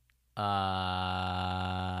 No.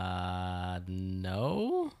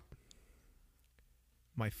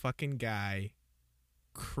 My fucking guy,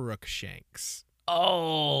 Crookshanks.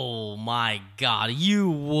 Oh my god,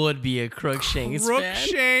 you would be a Crookshanks fan.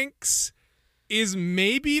 Crookshanks is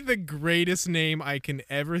maybe the greatest name I can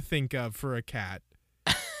ever think of for a cat.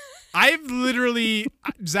 I've literally,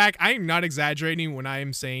 Zach, I am not exaggerating when I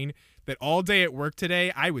am saying that all day at work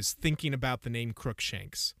today, I was thinking about the name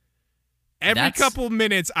Crookshanks. Every couple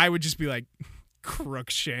minutes, I would just be like,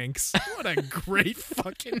 Crookshanks. What a great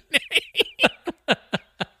fucking name.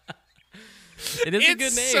 It is a good name.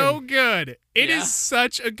 It's so good. It Yeah. is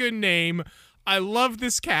such a good name. I love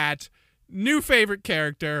this cat. New favorite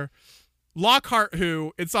character. Lockhart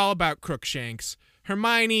Who. It's all about Crookshanks.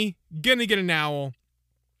 Hermione, gonna get an owl.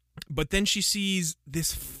 But then she sees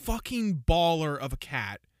this fucking baller of a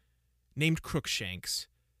cat named Crookshanks.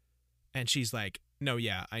 And she's like, no,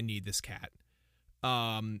 yeah, I need this cat.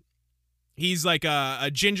 He's like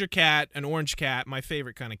a ginger cat, an orange cat, my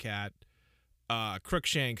favorite kind of cat.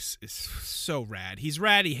 Crookshanks is so rad. He's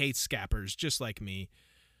rad. He hates Scappers, just like me.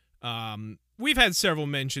 We've had several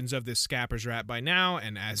mentions of this Scappers rat by now,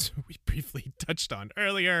 and as we briefly touched on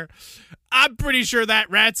earlier, I'm pretty sure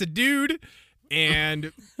that rat's a dude.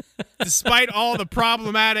 And despite all the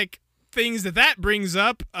problematic things that brings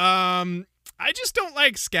up, I just don't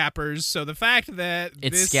like Scappers. So the fact that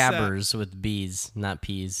It's Scabbers with B's, not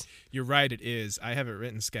P's. You're right, it is. I have it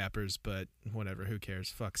written Scappers, but whatever. Who cares?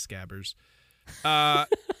 Fuck Scabbers.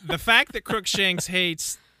 The fact that Crookshanks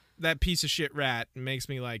hates that piece of shit rat makes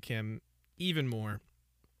me like him even more.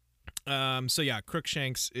 So yeah,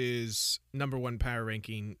 Crookshanks is number 1 power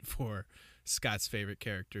ranking for Scott's favorite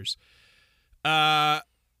characters.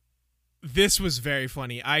 This was very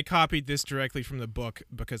funny. I copied this directly from the book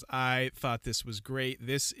because I thought this was great.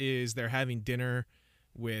 They're having dinner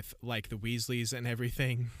with like the Weasleys and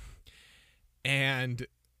everything. And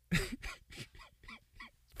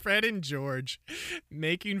Fred and George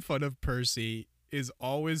making fun of Percy is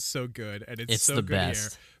always so good, and it's so the good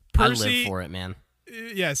best. Here. I live for it, man.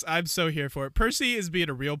 Yes, I'm so here for it. Percy is being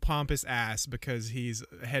a real pompous ass because he's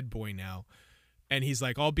a head boy now. And he's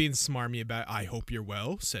like all being smarmy about, I hope you're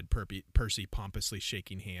well, said Percy pompously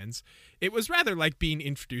shaking hands. It was rather like being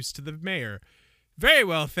introduced to the mayor. Very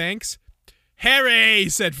well, thanks. Harry,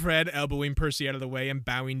 said Fred, elbowing Percy out of the way and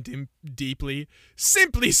bowing deeply.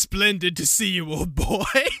 Simply splendid to see you, old boy.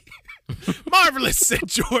 Marvelous, said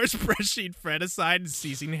George, brushing Fred aside and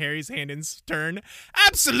seizing Harry's hand in turn.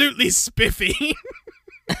 Absolutely spiffing.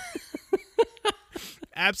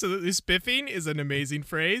 Absolutely spiffing is an amazing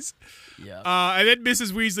phrase. Yeah. And then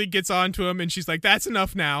Mrs. Weasley gets on to him, and she's like, that's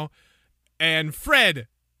enough now. And Fred,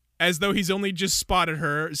 as though he's only just spotted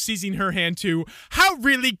her, seizing her hand too, how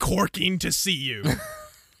really corking to see you.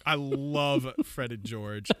 I love Fred and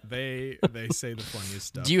George. They say the funniest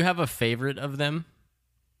stuff. Do you have a favorite of them?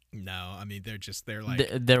 No, I mean, they're like...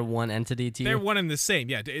 They're one entity to you? They're one and the same,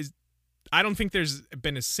 yeah. I don't think there's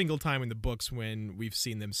been a single time in the books when we've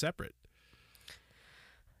seen them separate.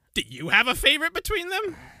 Do you have a favorite between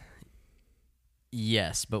them?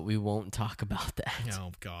 Yes, but we won't talk about that.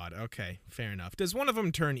 Oh, God. Okay, fair enough. Does one of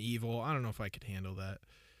them turn evil? I don't know if I could handle that.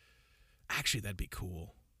 Actually, that'd be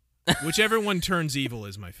cool. Whichever one turns evil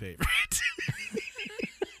is my favorite.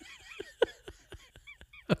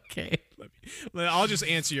 Okay. I'll just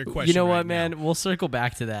answer your question. You know right what, man? now. We'll circle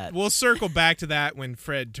back to that. We'll circle back to that when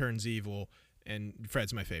Fred turns evil, and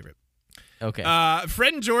Fred's my favorite. Okay.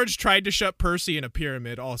 Fred and George tried to shut Percy in a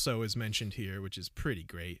pyramid, also is mentioned here, which is pretty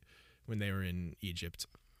great when they were in Egypt.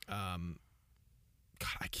 God,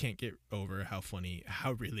 I can't get over how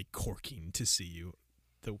really corking to see you.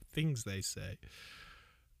 The things they say.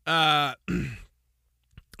 So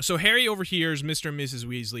Harry overhears Mr. and Mrs.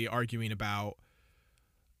 Weasley arguing about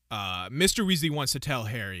Mr. Weasley wants to tell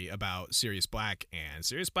Harry about Sirius Black, and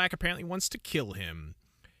Sirius Black apparently wants to kill him.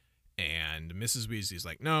 And Mrs. Weasley's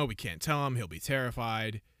like, no, we can't tell him. He'll be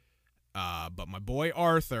terrified. But my boy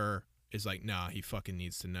Arthur is like, nah, he fucking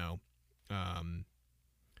needs to know.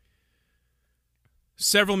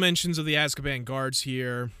 Several mentions of the Azkaban guards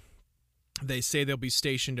here. They say they'll be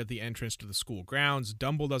stationed at the entrance to the school grounds.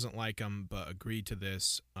 Dumble doesn't like them, but agreed to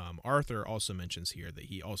this. Arthur also mentions here that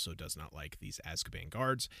he also does not like these Azkaban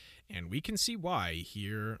guards, and we can see why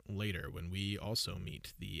here later when we also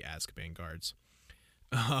meet the Azkaban guards.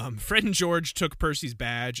 Fred and George took Percy's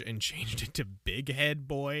badge and changed it to Big Head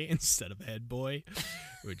Boy instead of Head Boy,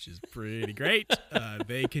 which is pretty great.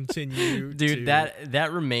 They continue Dude,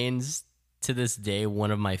 that remains to this day one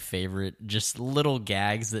of my favorite just little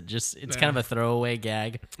gags that it's kind of a throwaway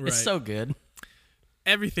gag. Right. It's so good.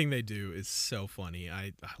 Everything they do is so funny.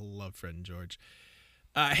 I love Fred and George.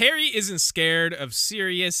 Harry isn't scared of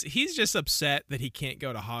Sirius. He's just upset that he can't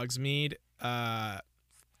go to Hogsmeade.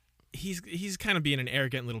 He's kind of being an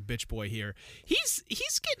arrogant little bitch boy here. He's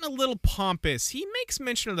getting a little pompous. He makes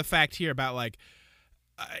mention of the fact here about like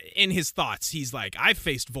in his thoughts, he's like, I've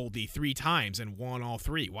faced Voldy 3 times and won all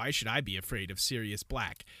 3. Why should I be afraid of Sirius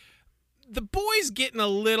Black? The boy's getting a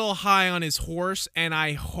little high on his horse, and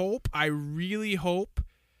I really hope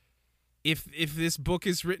if this book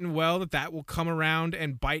is written well that will come around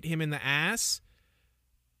and bite him in the ass.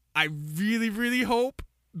 I really, really hope,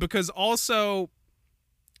 because also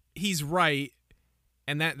he's right,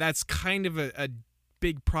 and that's kind of a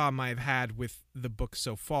big problem I've had with the book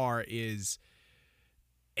so far is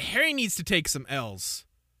Harry needs to take some L's,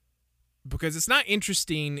 because it's not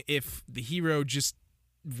interesting if the hero just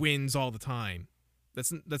wins all the time.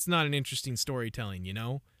 That's not an interesting storytelling, you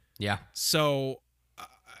know? Yeah. So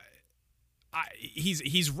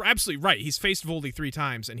he's absolutely right. He's faced Voldy 3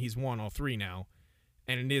 times and he's won all 3 now.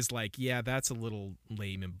 And it is like, yeah, that's a little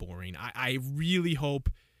lame and boring. I really hope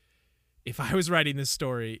if I was writing this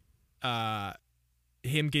story,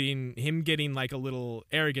 him getting like a little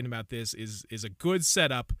arrogant about this is a good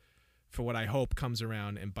setup for what I hope comes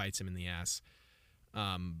around and bites him in the ass.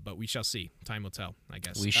 But we shall see. Time will tell, I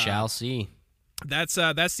guess. We shall see. That's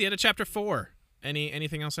the end of chapter 4.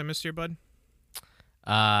 Anything else I missed here, bud?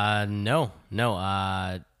 No,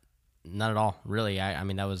 not at all. Really, I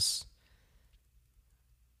mean that was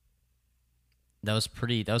That was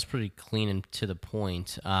pretty clean and to the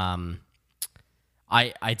point.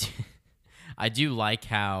 I do, I do like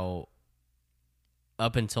how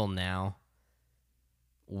up until now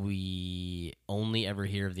we only ever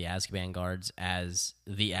hear of the Azkaban guards as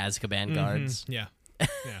the Azkaban guards. Yeah.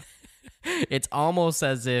 Yeah. It's almost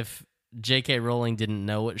as if J.K. Rowling didn't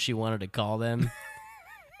know what she wanted to call them.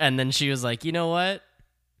 And then she was like, you know what?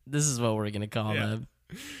 This is what we're going to call them.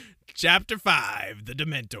 Chapter 5, The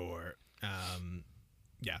Dementor.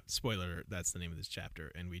 Yeah, spoiler, that's the name of this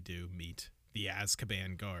chapter. And we do meet the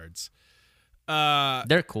Azkaban guards.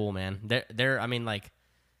 They're cool, man. They're I mean, like,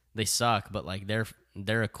 they suck, but, like,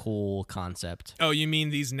 they're a cool concept. Oh, you mean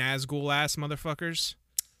these Nazgul-ass motherfuckers?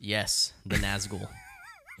 Yes, the Nazgul.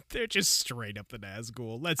 They're just straight up the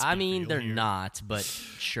Nazgul. I mean, they're not, but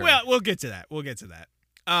sure. Well, we'll get to that.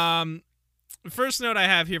 First note I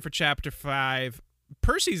have here for Chapter 5,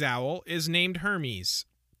 Percy's owl is named Hermes.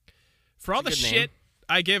 For all the shit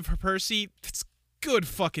I give Percy, it's a good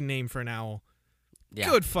fucking name for an owl. Yeah.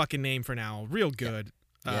 Good fucking name for an owl. Real good.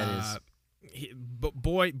 Yeah, it is.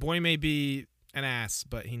 Boy may be an ass,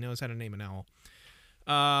 but he knows how to name an owl.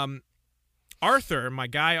 Arthur, my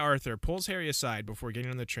guy Arthur, pulls Harry aside before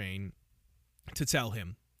getting on the train to tell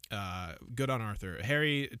him. Good on Arthur.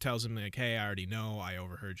 Harry tells him, like, hey, I already know. I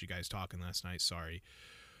overheard you guys talking last night. Sorry.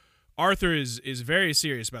 Arthur is very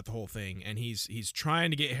serious about the whole thing, and he's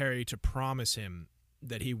trying to get Harry to promise him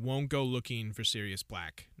that he won't go looking for Sirius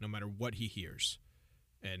Black, no matter what he hears.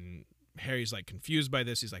 And Harry's, like, confused by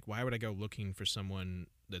this. He's like, why would I go looking for someone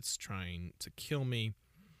that's trying to kill me?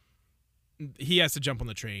 He has to jump on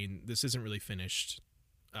the train. This isn't really finished,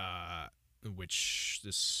 which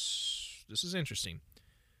this is interesting.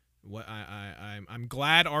 What I'm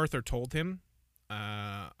glad Arthur told him.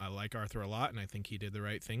 I like Arthur a lot, and I think he did the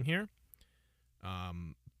right thing here.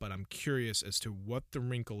 But I'm curious as to what the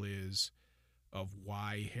wrinkle is of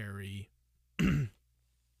why Harry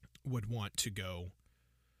would want to go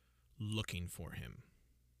looking for him.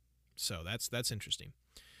 So that's interesting.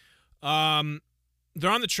 They're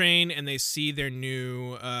on the train, and they see their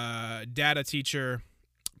new data teacher,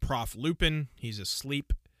 Prof. Lupin. He's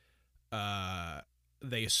asleep.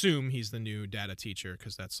 They assume he's the new data teacher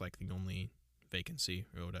because that's, like, the only vacancy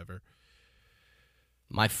or whatever.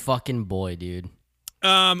 My fucking boy, dude.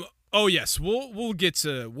 Oh yes, we'll get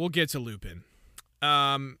to Lupin.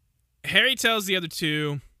 Harry tells the other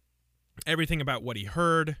two everything about what he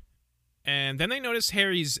heard, and then they notice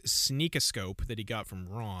Harry's sneakoscope that he got from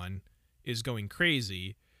Ron is going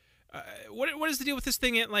crazy. What is the deal with this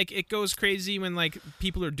thing? It goes crazy when, like,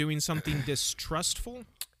 people are doing something distrustful.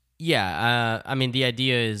 Yeah, I mean, the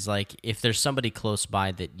idea is, like, if there's somebody close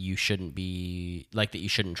by that you shouldn't be, like, that you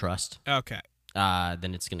shouldn't trust. Okay.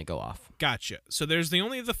 Then it's gonna go off. Gotcha. So there's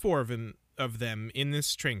only the four of them in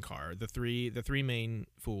this train car, the three main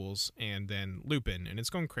fools, and then Lupin, and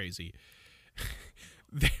it's going crazy.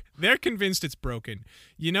 They're convinced it's broken.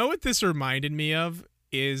 You know what this reminded me of?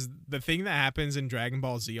 Is the thing that happens in Dragon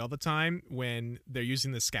Ball Z all the time when they're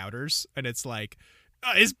using the scouters, and it's like,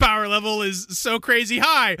 his power level is so crazy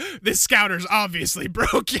high. This scouter's obviously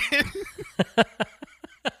broken.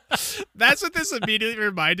 That's what this immediately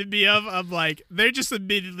reminded me of. I'm like, they're just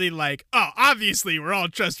immediately like, oh, obviously we're all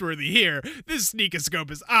trustworthy here. This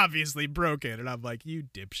sneakoscope is obviously broken. And I'm like, you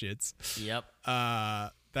dipshits. Yep.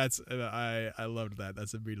 That's I loved that.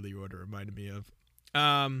 That's immediately what it reminded me of.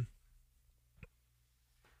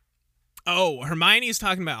 Oh, Hermione's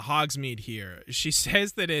talking about Hogsmeade here. She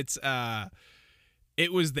says that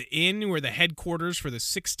it was the inn where the headquarters for the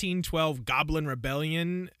 1612 Goblin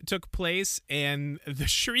Rebellion took place, and the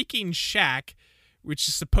Shrieking Shack, which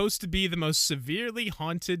is supposed to be the most severely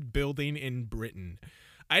haunted building in Britain.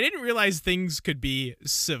 I didn't realize things could be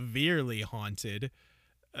severely haunted.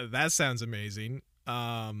 That sounds amazing.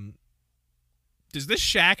 Does this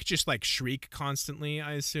shack just, like, shriek constantly,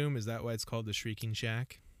 I assume? Is that why it's called the Shrieking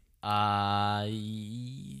Shack?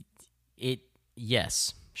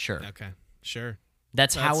 Yes, sure. Okay, sure.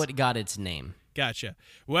 That's how it got its name. Gotcha.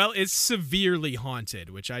 Well, it's severely haunted,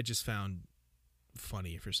 which I just found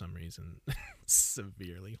funny for some reason.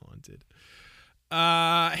 Severely haunted.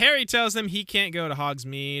 Harry tells them he can't go to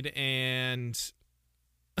Hogsmeade, and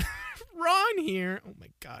Ron here. Oh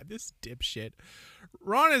my God, this dipshit.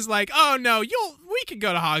 Ron is like, oh no, we can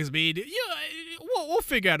go to Hogsmeade. We'll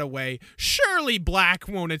figure out a way. Surely Black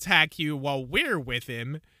won't attack you while we're with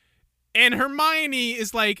him. And Hermione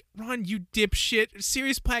is like, Ron, you dipshit.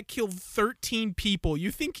 Sirius Black killed 13 people.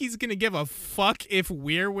 You think he's going to give a fuck if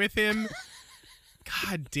we're with him?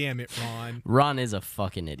 God damn it, Ron. Ron is a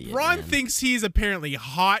fucking idiot. Ron man. thinks he's apparently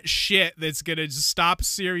hot shit that's gonna stop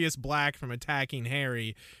Sirius Black from attacking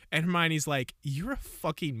Harry, and Hermione's like, "You're a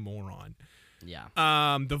fucking moron." Yeah.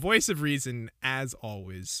 The voice of reason, as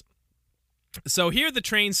always. So here the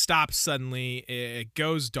train stops suddenly. It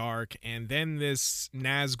goes dark, and then this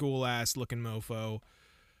Nazgul ass looking mofo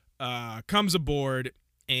comes aboard,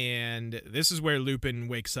 and this is where Lupin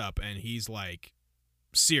wakes up, and he's like,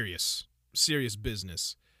 serious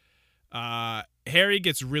business. Harry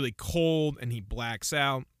gets really cold, and he blacks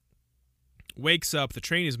out. Wakes up, the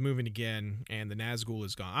train is moving again, and the Nazgul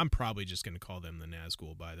is gone. I'm probably just going to call them the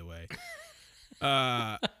Nazgul, by the way.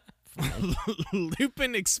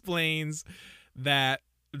 Lupin explains that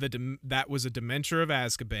that was a Dementor of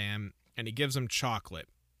Azkaban, and he gives him chocolate.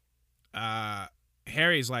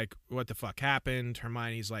 Harry's like, "What the fuck happened?"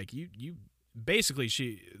 Hermione's like, "You." Basically,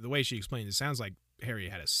 the way she explained it sounds like Harry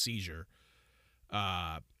had a seizure.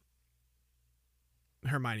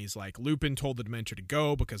 Hermione's like, Lupin told the Dementor to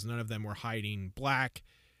go because none of them were hiding black,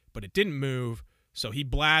 but it didn't move, so he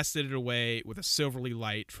blasted it away with a silvery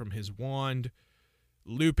light from his wand.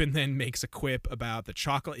 Lupin then makes a quip about the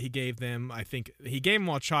chocolate he gave them. I think he gave them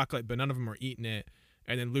all chocolate, but none of them were eating it.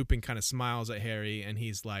 And then Lupin kind of smiles at Harry, and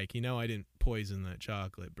he's like, I didn't poison that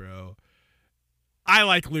chocolate, bro. I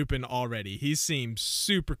like Lupin already. He seems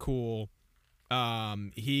super cool.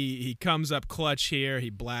 He comes up clutch here. He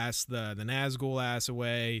blasts the Nazgul ass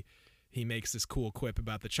away. He makes this cool quip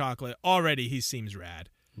about the chocolate. Already, he seems rad.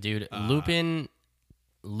 Dude, Lupin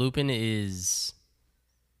is...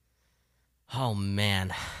 Oh,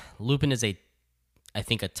 man. Lupin is I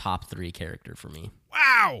think, a top 3 character for me.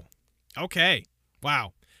 Wow. Okay.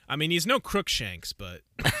 Wow. I mean, he's no Crookshanks, but...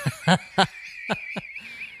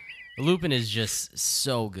 Lupin is just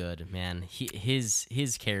so good, man.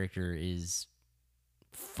 His character is...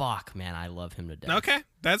 Fuck, man, I love him to death. Okay,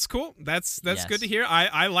 that's cool. That's Yes. good to hear.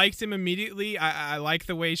 I liked him immediately. I like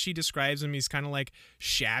the way she describes him. He's kind of like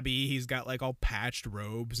shabby. He's got like all patched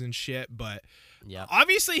robes and shit, but Yep.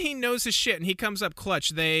 obviously he knows his shit, and he comes up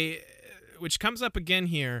clutch. Which comes up again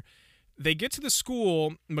here. They get to the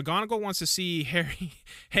school. McGonagall wants to see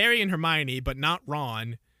Harry and Hermione, but not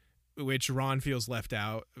Ron, which Ron feels left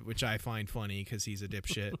out, which I find funny because he's a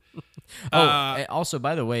dipshit. Also,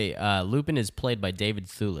 by the way, Lupin is played by David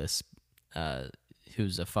Thewlis,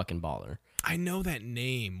 who's a fucking baller. I know that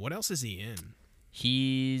name. What else is he in?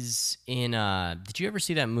 He's in... did you ever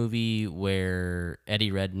see that movie where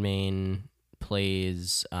Eddie Redmayne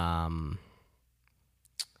plays...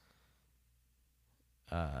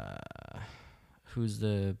 who's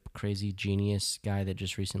the crazy genius guy that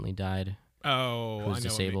just recently died? Oh, Who's I know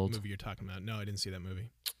disabled. what movie you're talking about. No, I didn't see that movie.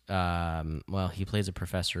 Well, he plays a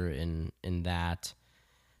professor in that.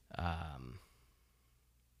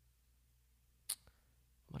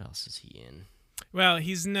 What else is he in? Well,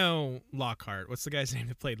 he's no Lockhart. What's the guy's name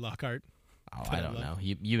that played Lockhart? Oh, I don't know.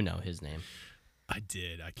 You know his name. I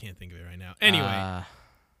did. I can't think of it right now. Anyway.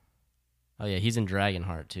 Oh, yeah, he's in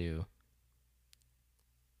Dragonheart, too.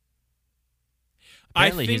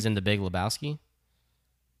 Apparently, he's in The Big Lebowski.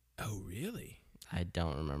 Oh, really? I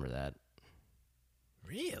don't remember that.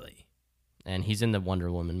 Really? And he's in the Wonder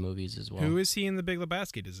Woman movies as well. Who is he in The Big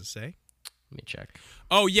Lebowski, does it say? Let me check.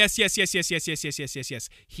 Oh, yes.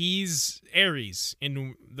 He's Ares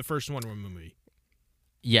in the first Wonder Woman movie.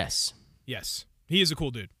 Yes. Yes. He is a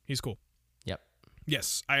cool dude. He's cool. Yep.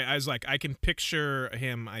 Yes. I was like, I can picture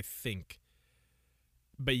him, I think.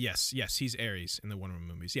 But yes, he's Ares in the Wonder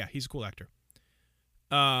Woman movies. Yeah, he's a cool actor.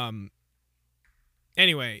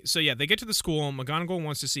 Anyway, so yeah, they get to the school. McGonagall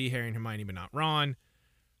wants to see Harry and Hermione, but not Ron.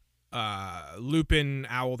 Lupin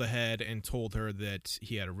owled ahead and told her that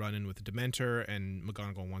he had a run-in with a Dementor, and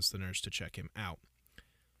McGonagall wants the nurse to check him out.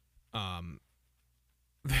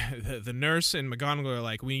 The nurse and McGonagall are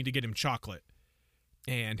like, we need to get him chocolate.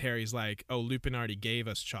 And Harry's like, oh, Lupin already gave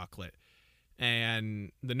us chocolate.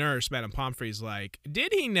 And the nurse, Madame Pomfrey's like,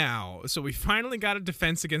 did he now? So we finally got a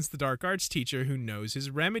defense against the dark arts teacher who knows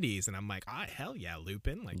his remedies. And I'm like, hell yeah,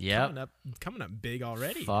 Lupin. Like, yep. coming up big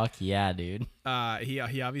already. Fuck yeah, dude.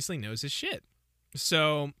 He obviously knows his shit.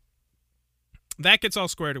 So that gets all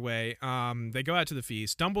squared away. They go out to the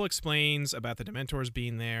feast. Dumble explains about the Dementors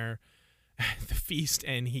being there at the feast,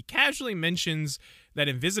 and he casually mentions that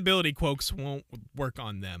invisibility cloaks won't work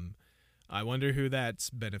on them. I wonder who that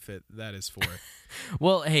is for.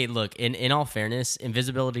 Well, hey, look, in all fairness,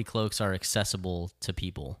 invisibility cloaks are accessible to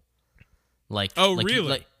people.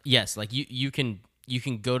 Really? Yes, like you can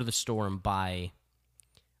go to the store and buy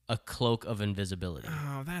a cloak of invisibility.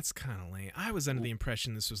 Oh, that's kind of lame. I was under the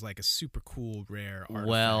impression this was like a super cool, rare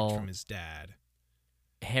artifact from his dad.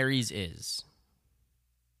 Harry's is.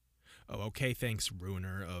 oh, okay, thanks,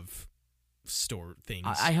 ruiner of store things.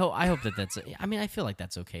 I hope that that's. I mean, I feel like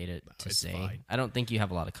that's okay to it's say. fine. I don't think you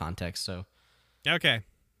have a lot of context, so. Okay,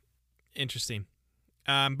 interesting.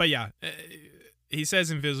 But yeah, he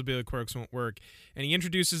says invisibility quirks won't work, and he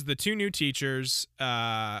introduces the 2 new teachers.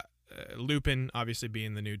 Lupin, obviously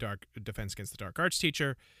being the new Defense Against the Dark Arts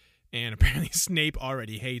teacher, and apparently Snape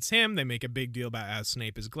already hates him. They make a big deal about how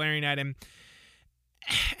Snape is glaring at him.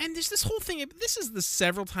 And there's this whole thing. This is the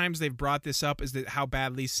several times they've brought this up, is that how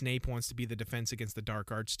badly Snape wants to be the Defense Against the Dark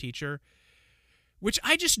Arts teacher, which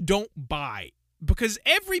I just don't buy. Because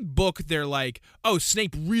every book they're like, oh,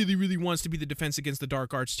 Snape really, really wants to be the Defense Against the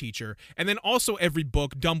Dark Arts teacher. And then also every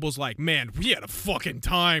book, Dumbledore's like, man, we had a fucking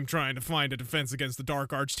time trying to find a Defense Against the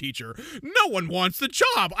Dark Arts teacher. No one wants the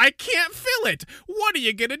job. I can't fill it. What are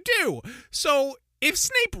you going to do? So if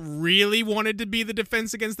Snape really wanted to be the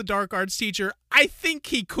Defense Against the Dark Arts teacher, I think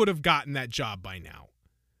he could have gotten that job by now.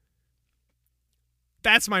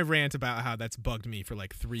 That's my rant about how that's bugged me for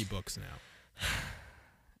like 3 books now.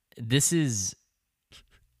 This is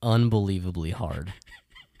unbelievably hard.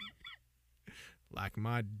 Like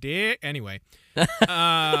my dick. Anyway.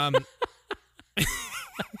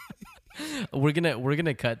 We're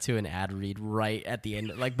gonna cut to an ad read right at the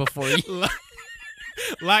end, like before you.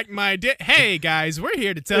 Like my dick. Hey guys, we're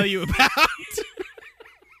here to tell you about.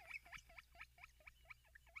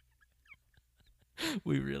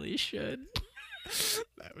 We really should.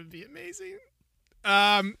 That would be amazing.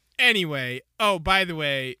 Anyway. Oh, by the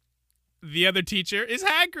way, the other teacher is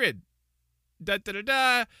Hagrid. Da da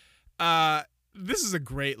da da. This is a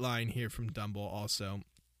great line here from Dumble also.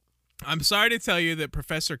 I'm sorry to tell you that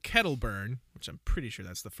Professor Kettleburn, which I'm pretty sure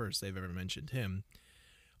that's the first they've ever mentioned him,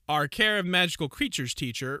 our Care of Magical Creatures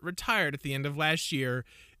teacher, retired at the end of last year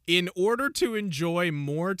in order to enjoy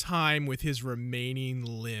more time with his remaining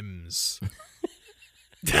limbs.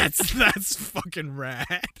 That's fucking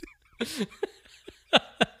rad.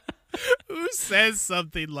 Who says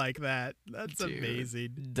something like that? That's Dude,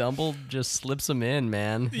 amazing. Dumble just slips him in,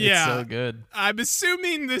 man. Yeah. It's so good. I'm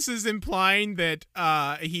assuming this is implying that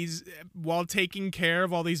he's, while taking care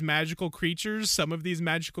of all these magical creatures, some of these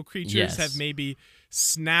magical creatures have maybe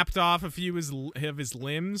snapped off a few of his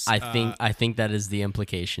limbs. I think that is the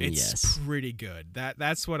implication, it's yes. pretty good.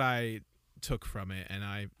 That's what I took from it, and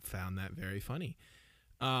I found that very funny.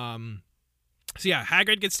 So yeah,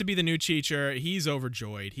 Hagrid gets to be the new teacher. He's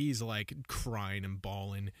overjoyed. He's like crying and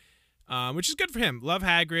bawling, which is good for him. Love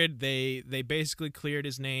Hagrid. They basically cleared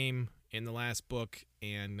his name in the last book,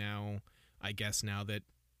 and now I guess now that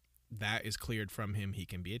is cleared from him, he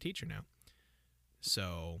can be a teacher now.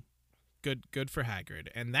 So good for Hagrid.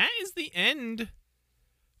 And that is the end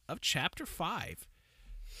of chapter 5.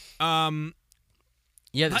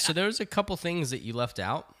 Yeah, so there was a couple things that you left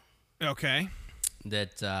out. Okay.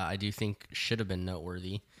 That I do think should have been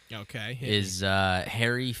noteworthy. Okay. Is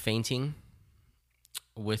Harry fainting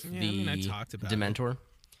with I talked about Dementor.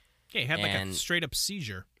 Yeah, he had like a straight up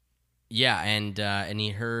seizure. Yeah, and he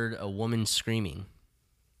heard a woman screaming.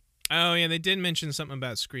 Oh yeah, they did mention something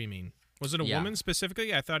about screaming. Was it a woman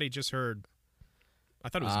specifically? I thought it was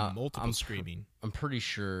multiple screaming. I'm pretty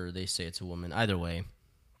sure they say it's a woman. Either way.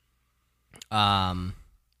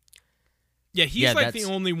 Yeah, he's like the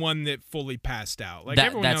only one that fully passed out. Like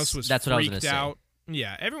everyone else was freaked out.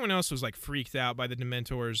 Yeah, everyone else was like freaked out by the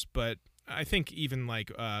Dementors, but I think even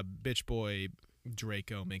like bitch boy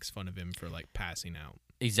Draco makes fun of him for like passing out.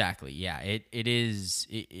 Exactly. Yeah, it's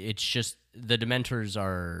just the Dementors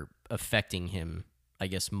are affecting him, I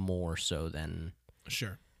guess, more so than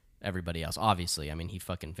everybody else. Obviously, I mean, he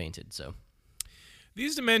fucking fainted, so.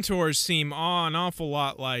 These Dementors seem an awful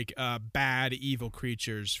lot like bad, evil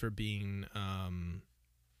creatures for being on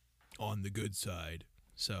the good side.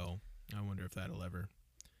 So I wonder if that'll ever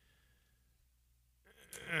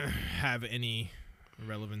have any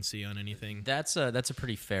relevancy on anything. That's a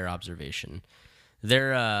pretty fair observation.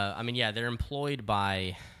 They're employed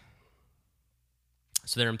by.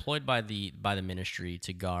 So they're employed by the Ministry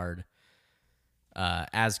to guard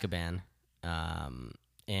Azkaban,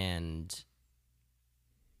 and.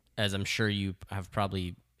 As I'm sure you have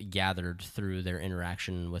probably gathered through their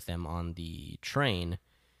interaction with them on the train,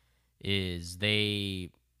 is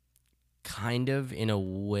they kind of, in a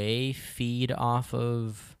way, feed off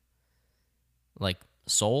of, like,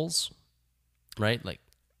 souls, right? Like,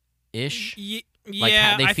 ish?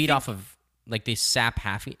 Yeah. They feed off of, like, they sap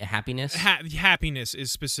happiness? Happiness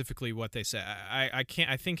is specifically what they say. I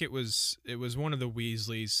think it was one of the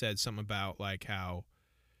Weasleys said something about, like, how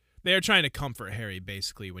they're trying to comfort Harry,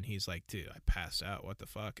 basically, when he's like, dude, I passed out, what the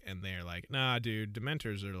fuck? And they're like, nah, dude,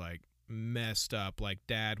 Dementors are, like, messed up. Like,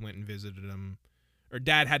 Dad went and visited him or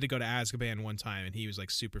Dad had to go to Azkaban one time, and he was like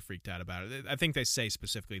super freaked out about it. I think they say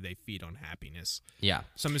specifically they feed on happiness. Yeah.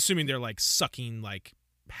 So I'm assuming they're like sucking like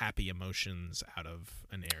happy emotions out of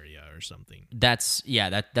an area or something. That's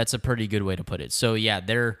a pretty good way to put it. So yeah,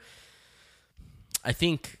 I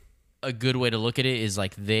think a good way to look at it is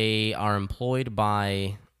like they are employed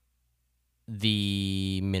by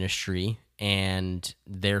the ministry, and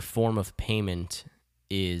their form of payment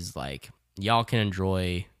is like, y'all can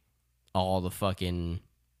enjoy all the fucking,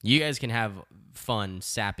 you guys can have fun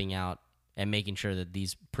sapping out and making sure that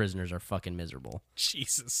these prisoners are fucking miserable.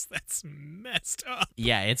 Jesus, that's messed up.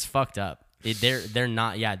 Yeah, it's fucked up. They're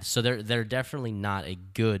not, yeah, so they're definitely not a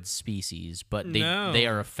good species, but they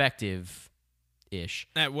are effective-ish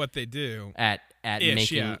At what they do. at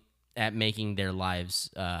Ish, making their lives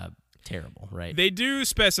terrible, right? They do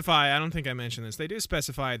specify, I don't think I mentioned this, they do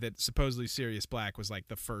specify that supposedly Sirius Black was like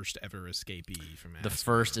the first ever escapee from Azkaban. The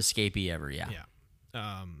first escapee ever, yeah. Yeah.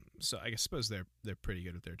 So I suppose they're pretty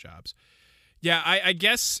good at their jobs. Yeah, I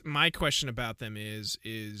guess my question about them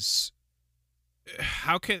is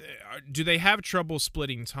how do they have trouble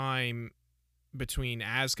splitting time between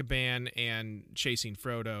Azkaban and chasing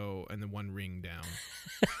Frodo and the One Ring down?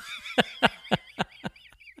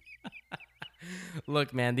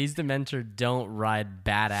 Look, man, these Dementor don't ride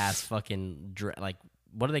badass fucking like,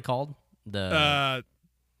 what are they called? Like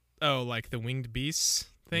the winged beasts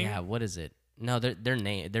thing? Yeah, what is it? No, they're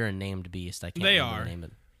a named beast. I can't remember the name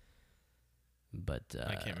of it. But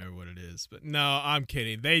I can't remember what it is. But no, I'm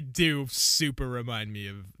kidding. They do super remind me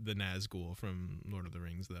of the Nazgul from Lord of the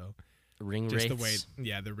Rings, though. Ring Just race? the way,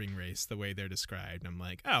 yeah, the ring race, the way they're described. I'm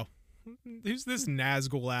like, oh, who's this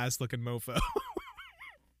Nazgul ass looking mofo?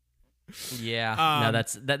 Yeah, no,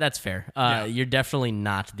 that's fair. Yeah. You're definitely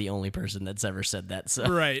not the only person that's ever said that. So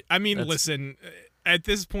Right. I mean, listen, at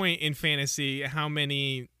this point in fantasy, how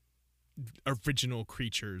many original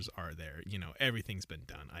creatures are there? You know, everything's been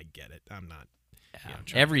done. I get it. I'm not. yeah.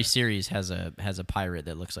 Every series has a pirate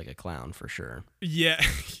that looks like a clown for sure. Yeah.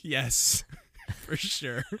 Yes. For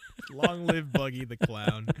sure. Long live Buggy the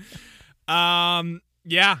Clown.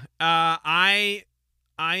 Yeah. I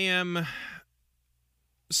am.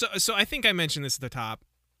 So I think I mentioned this at the top.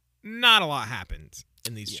 Not a lot happened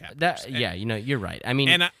in these chapters. You're right. I mean,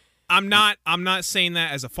 and I'm not saying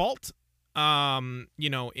that as a fault.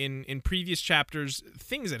 In previous chapters,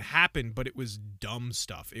 things had happened, but it was dumb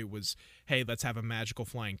stuff. It was, hey, let's have a magical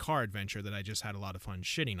flying car adventure that I just had a lot of fun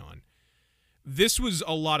shitting on. This was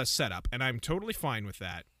a lot of setup, and I'm totally fine with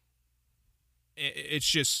that. It's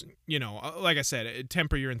just, like I said,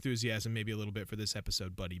 temper your enthusiasm maybe a little bit for this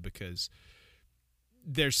episode, buddy, because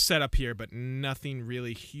there's setup here, but nothing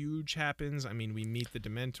really huge happens. I mean, we meet the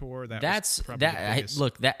Dementor.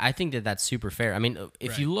 I think that's super fair. I mean,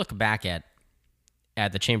 if you look back at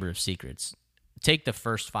the Chamber of Secrets, take the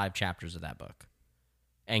first 5 chapters of that book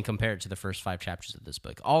and compare it to the first 5 chapters of this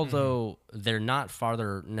book. Although they're not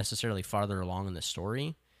necessarily farther along in the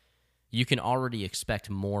story, you can already expect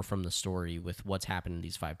more from the story with what's happened in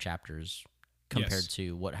these 5 chapters compared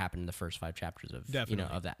to what happened in the first 5 chapters of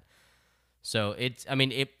of that. So it's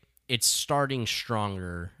starting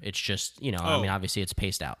stronger. It's just, obviously it's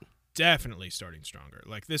paced out. Definitely starting stronger.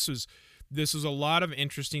 Like this was a lot of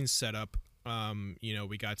interesting setup.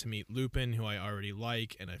 We got to meet Lupin, who I already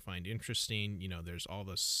like and I find interesting. There's all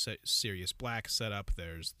the Sirius Black setup.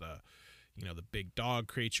 There's the big dog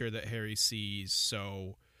creature that Harry sees.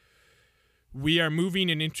 So we are moving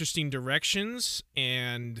in interesting directions,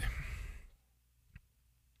 and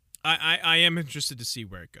I am interested to see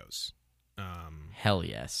where it goes. Hell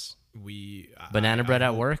yes. Banana bread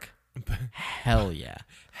at work? Hell yeah.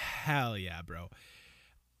 Hell yeah, bro.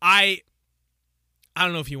 I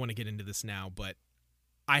don't know if you want to get into this now, but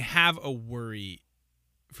I have a worry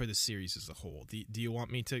for the series as a whole. Do you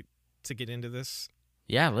want me to get into this?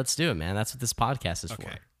 Yeah, let's do it, man. That's what this podcast is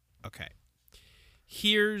for. Okay.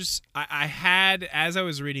 I had, as I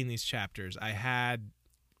was reading these chapters, I had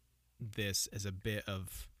this as a bit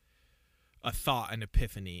of a thought, an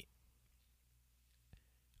epiphany.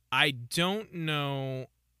 I don't know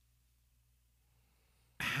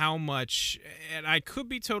how much, and I could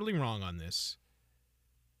be totally wrong on this,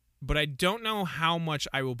 but I don't know how much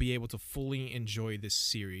I will be able to fully enjoy this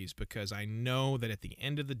series, because I know that at the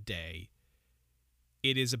end of the day,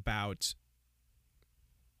 it is about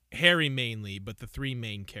Harry mainly, but the 3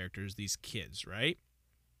 main characters, these kids, right?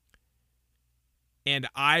 And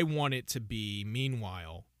I want it to be,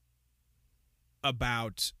 meanwhile,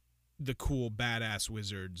 about the cool badass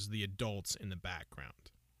wizards, the adults in the background.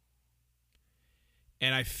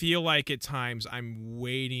 And I feel like at times I'm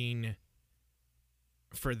waiting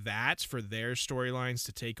for their storylines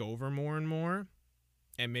to take over more and more.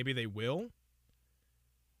 and maybe they will.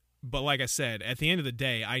 But like I said, at the end of the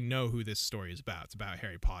day, I know who this story is about. It's about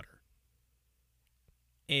Harry Potter.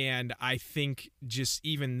 And I think just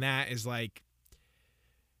even that is like,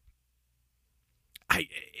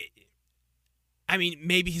 I mean,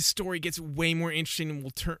 maybe his story gets way more interesting and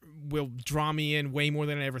will draw me in way more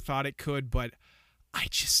than I ever thought it could, but I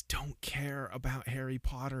just don't care about Harry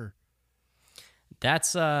Potter.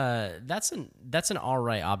 That's an all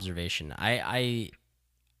right observation. I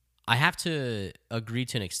have to agree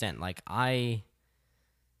to an extent. Like I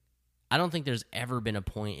don't think there's ever been a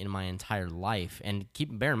point in my entire life, and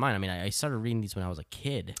bear in mind, I mean, I started reading these when I was a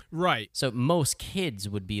kid. Right. So most kids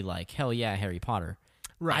would be like, hell yeah, Harry Potter.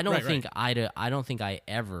 Right. I don't think I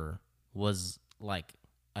ever was like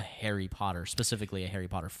a Harry Potter, specifically a Harry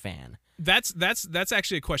Potter fan. That's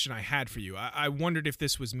actually a question I had for you. I wondered if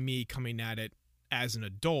this was me coming at it as an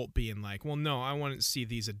adult, being like, well, no, I want to see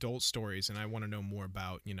these adult stories, and I want to know more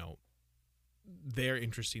about, their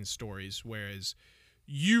interesting stories. Whereas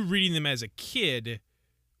you reading them as a kid,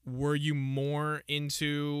 were you more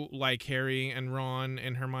into like Harry and Ron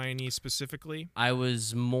and Hermione specifically? I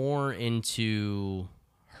was more into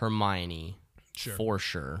Hermione, for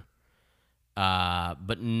sure.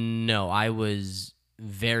 But no, I was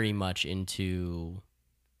very much into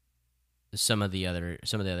some of the other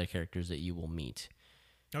characters that you will meet,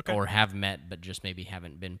 or have met, but just maybe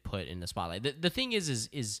haven't been put in the spotlight. The thing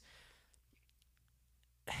is,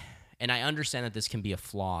 and I understand that this can be a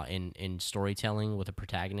flaw in storytelling with a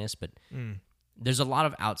protagonist, but there's a lot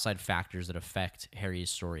of outside factors that affect Harry's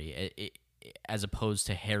story, as opposed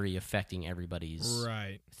to Harry affecting everybody's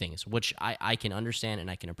things, which I can understand and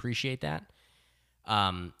I can appreciate that.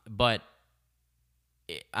 But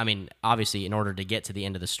I mean, obviously, in order to get to the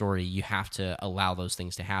end of the story, you have to allow those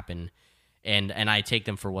things to happen, and I take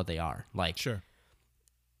them for what they are. Like, sure.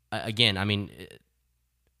 Again, I mean,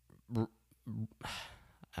 I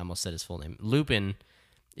almost said his full name. Lupin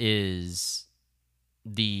is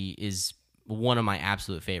one of my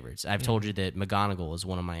absolute favorites. I've told you that McGonagall is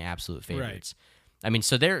one of my absolute favorites. Right. I mean,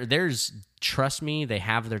 so there's trust me, they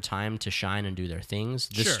have their time to shine and do their things.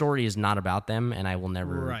 This story is not about them, and I will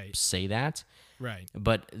never say that. Right.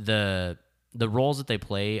 But the roles that they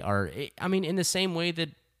play are, I mean, in the same way that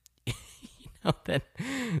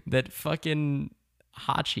that fucking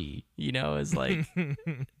Hachi, is like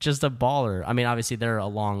just a baller. I mean, obviously they're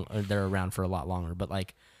around for a lot longer, but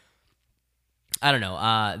like, I don't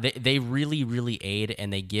know. They really, really aid,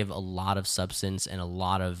 and they give a lot of substance and a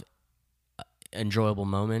lot of enjoyable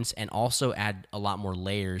moments, and also add a lot more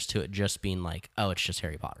layers to it just being like, oh, it's just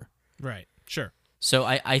Harry Potter. Right. Sure. So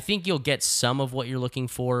I think you'll get some of what you're looking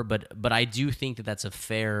for, but I do think that that's a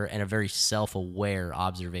fair and a very self-aware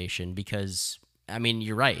observation, because, I mean,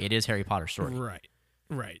 you're right. It is Harry Potter's story. Right.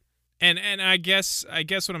 Right. And I guess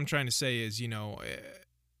what I'm trying to say is,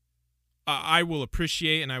 I will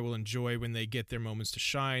appreciate and I will enjoy when they get their moments to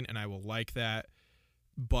shine, and I will like that.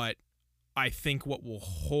 But I think what will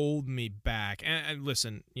hold me back, and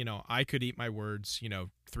listen, I could eat my words,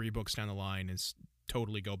 3 books down the line and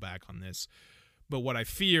totally go back on this. But what I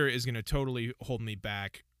fear is going to totally hold me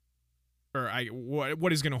back, or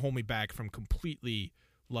what is going to hold me back from completely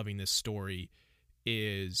loving this story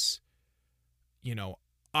is,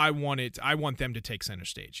 I want them to take center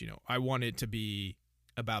stage. I want it to be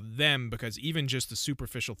about them, because even just the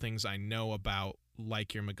superficial things I know about,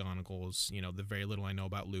 like your McGonagalls, the very little I know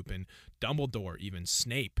about Lupin, Dumbledore, even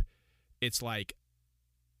Snape, it's like,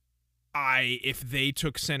 if they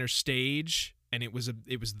took center stage and it was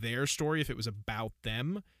their story, if it was about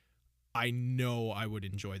them, I know I would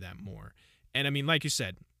enjoy that more. And I mean, like you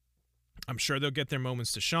said, I'm sure they'll get their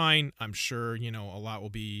moments to shine. I'm sure, a lot will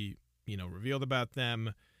be, revealed about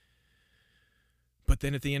them. But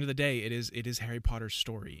then at the end of the day, it is Harry Potter's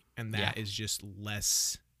story, and that is just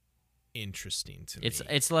less interesting to me.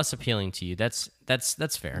 It's less appealing to you. That's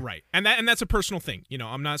fair. Right. And that's a personal thing.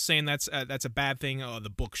 I'm not saying that's a bad thing. Oh, the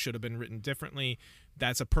book should have been written differently.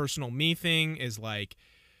 That's a personal me thing, is like,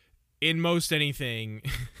 in most anything,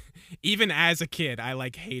 even as a kid, I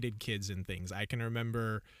like hated kids and things. I can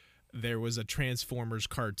remember there was a Transformers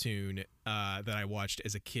cartoon that I watched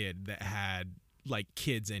as a kid that had like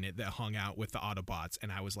kids in it that hung out with the Autobots,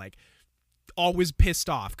 and I was like always pissed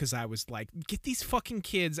off because I was like, get these fucking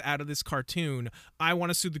kids out of this cartoon. I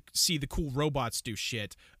want to see the cool robots do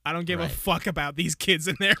shit. I don't give a fuck about these kids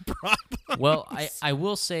and their problems. Well, I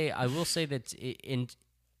will say that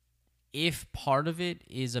if part of it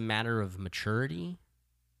is a matter of maturity,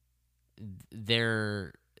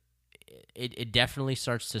 it definitely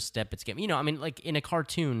starts to step its game. I mean, like in a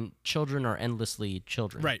cartoon, children are endlessly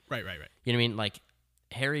children. Right. You know what I mean? Like,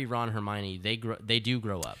 Harry, Ron, Hermione, they do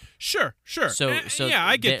grow up. Sure. So yeah,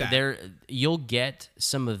 I get that. You'll get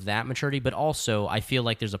some of that maturity, but also I feel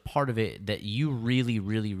like there's a part of it that you really,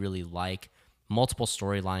 really, really like, multiple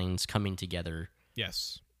storylines coming together.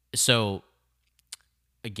 Yes. So,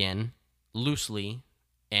 again, loosely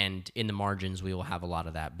and in the margins, we will have a lot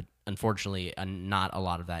of that, but unfortunately, not a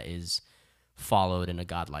lot of that is followed in a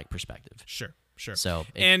godlike perspective. Sure. So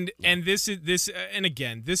and this is and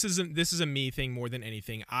again, this is a me thing more than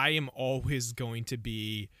anything. I am always going to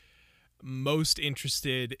be most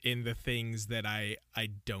interested in the things that I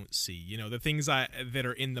don't see. The things that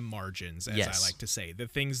are in the margins, as I like to say. The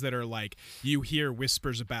things that are like you hear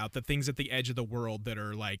whispers about, the things at the edge of the world that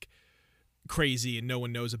are like crazy and no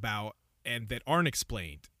one knows about and that aren't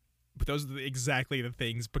explained. But those are exactly the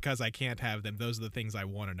things, because I can't have them, those are the things I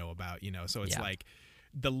want to know about, So it's like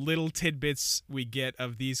the little tidbits we get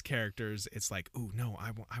of these characters, it's like, ooh, no,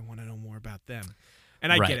 I want to know more about them.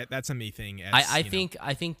 And I get it. That's a me thing. I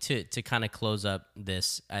think to kind of close up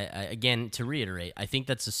this, I again, to reiterate, I think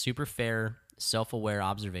that's a super fair, self-aware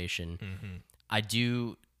observation. Mm-hmm.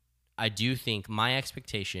 I do think my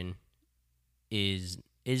expectation is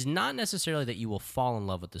not necessarily that you will fall in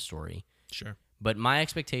love with the story. Sure. But my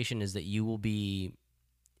expectation is that you will be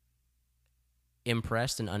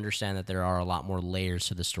impressed and understand that there are a lot more layers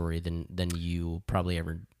to the story than you probably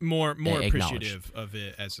ever more appreciative of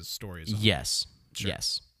it as a story. Yes. Sure.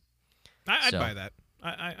 Yes. I'd buy that.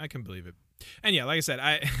 I can believe it. And yeah, like I said,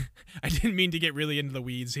 I didn't mean to get really into the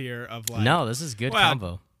weeds here of like, no, this is good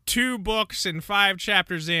combo. 2 books and 5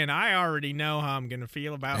 chapters in, I already know how I'm going to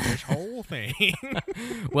feel about this whole thing.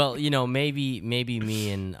 Well, maybe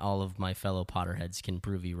me and all of my fellow Potterheads can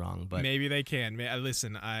prove you wrong, but maybe they can.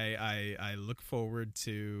 Listen, I look forward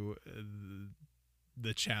to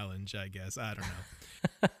the challenge, I guess. I don't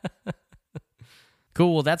know.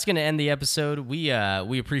 Cool. Well, that's going to end the episode. We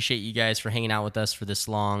appreciate you guys for hanging out with us for this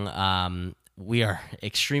long. We are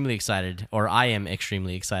extremely excited, or I am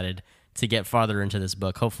extremely excited to get farther into this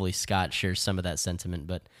book. Hopefully Scott shares some of that sentiment.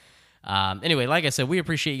 But anyway, like I said, we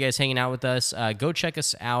appreciate you guys hanging out with us. Go check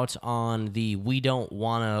us out on the We Don't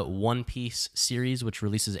Wanna One Piece series, which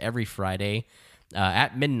releases every Friday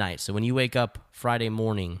at midnight. So when you wake up Friday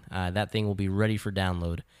morning, that thing will be ready for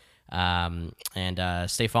download.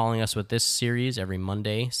 And stay following us with this series every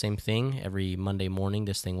Monday. Same thing. Every Monday morning,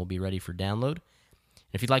 this thing will be ready for download.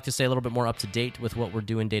 If you'd like to stay a little bit more up to date with what we're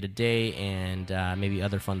doing day to day and maybe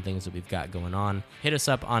other fun things that we've got going on, hit us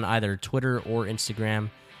up on either Twitter or Instagram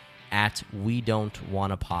at We Don't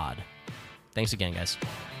Wanna Pod. Thanks again, guys.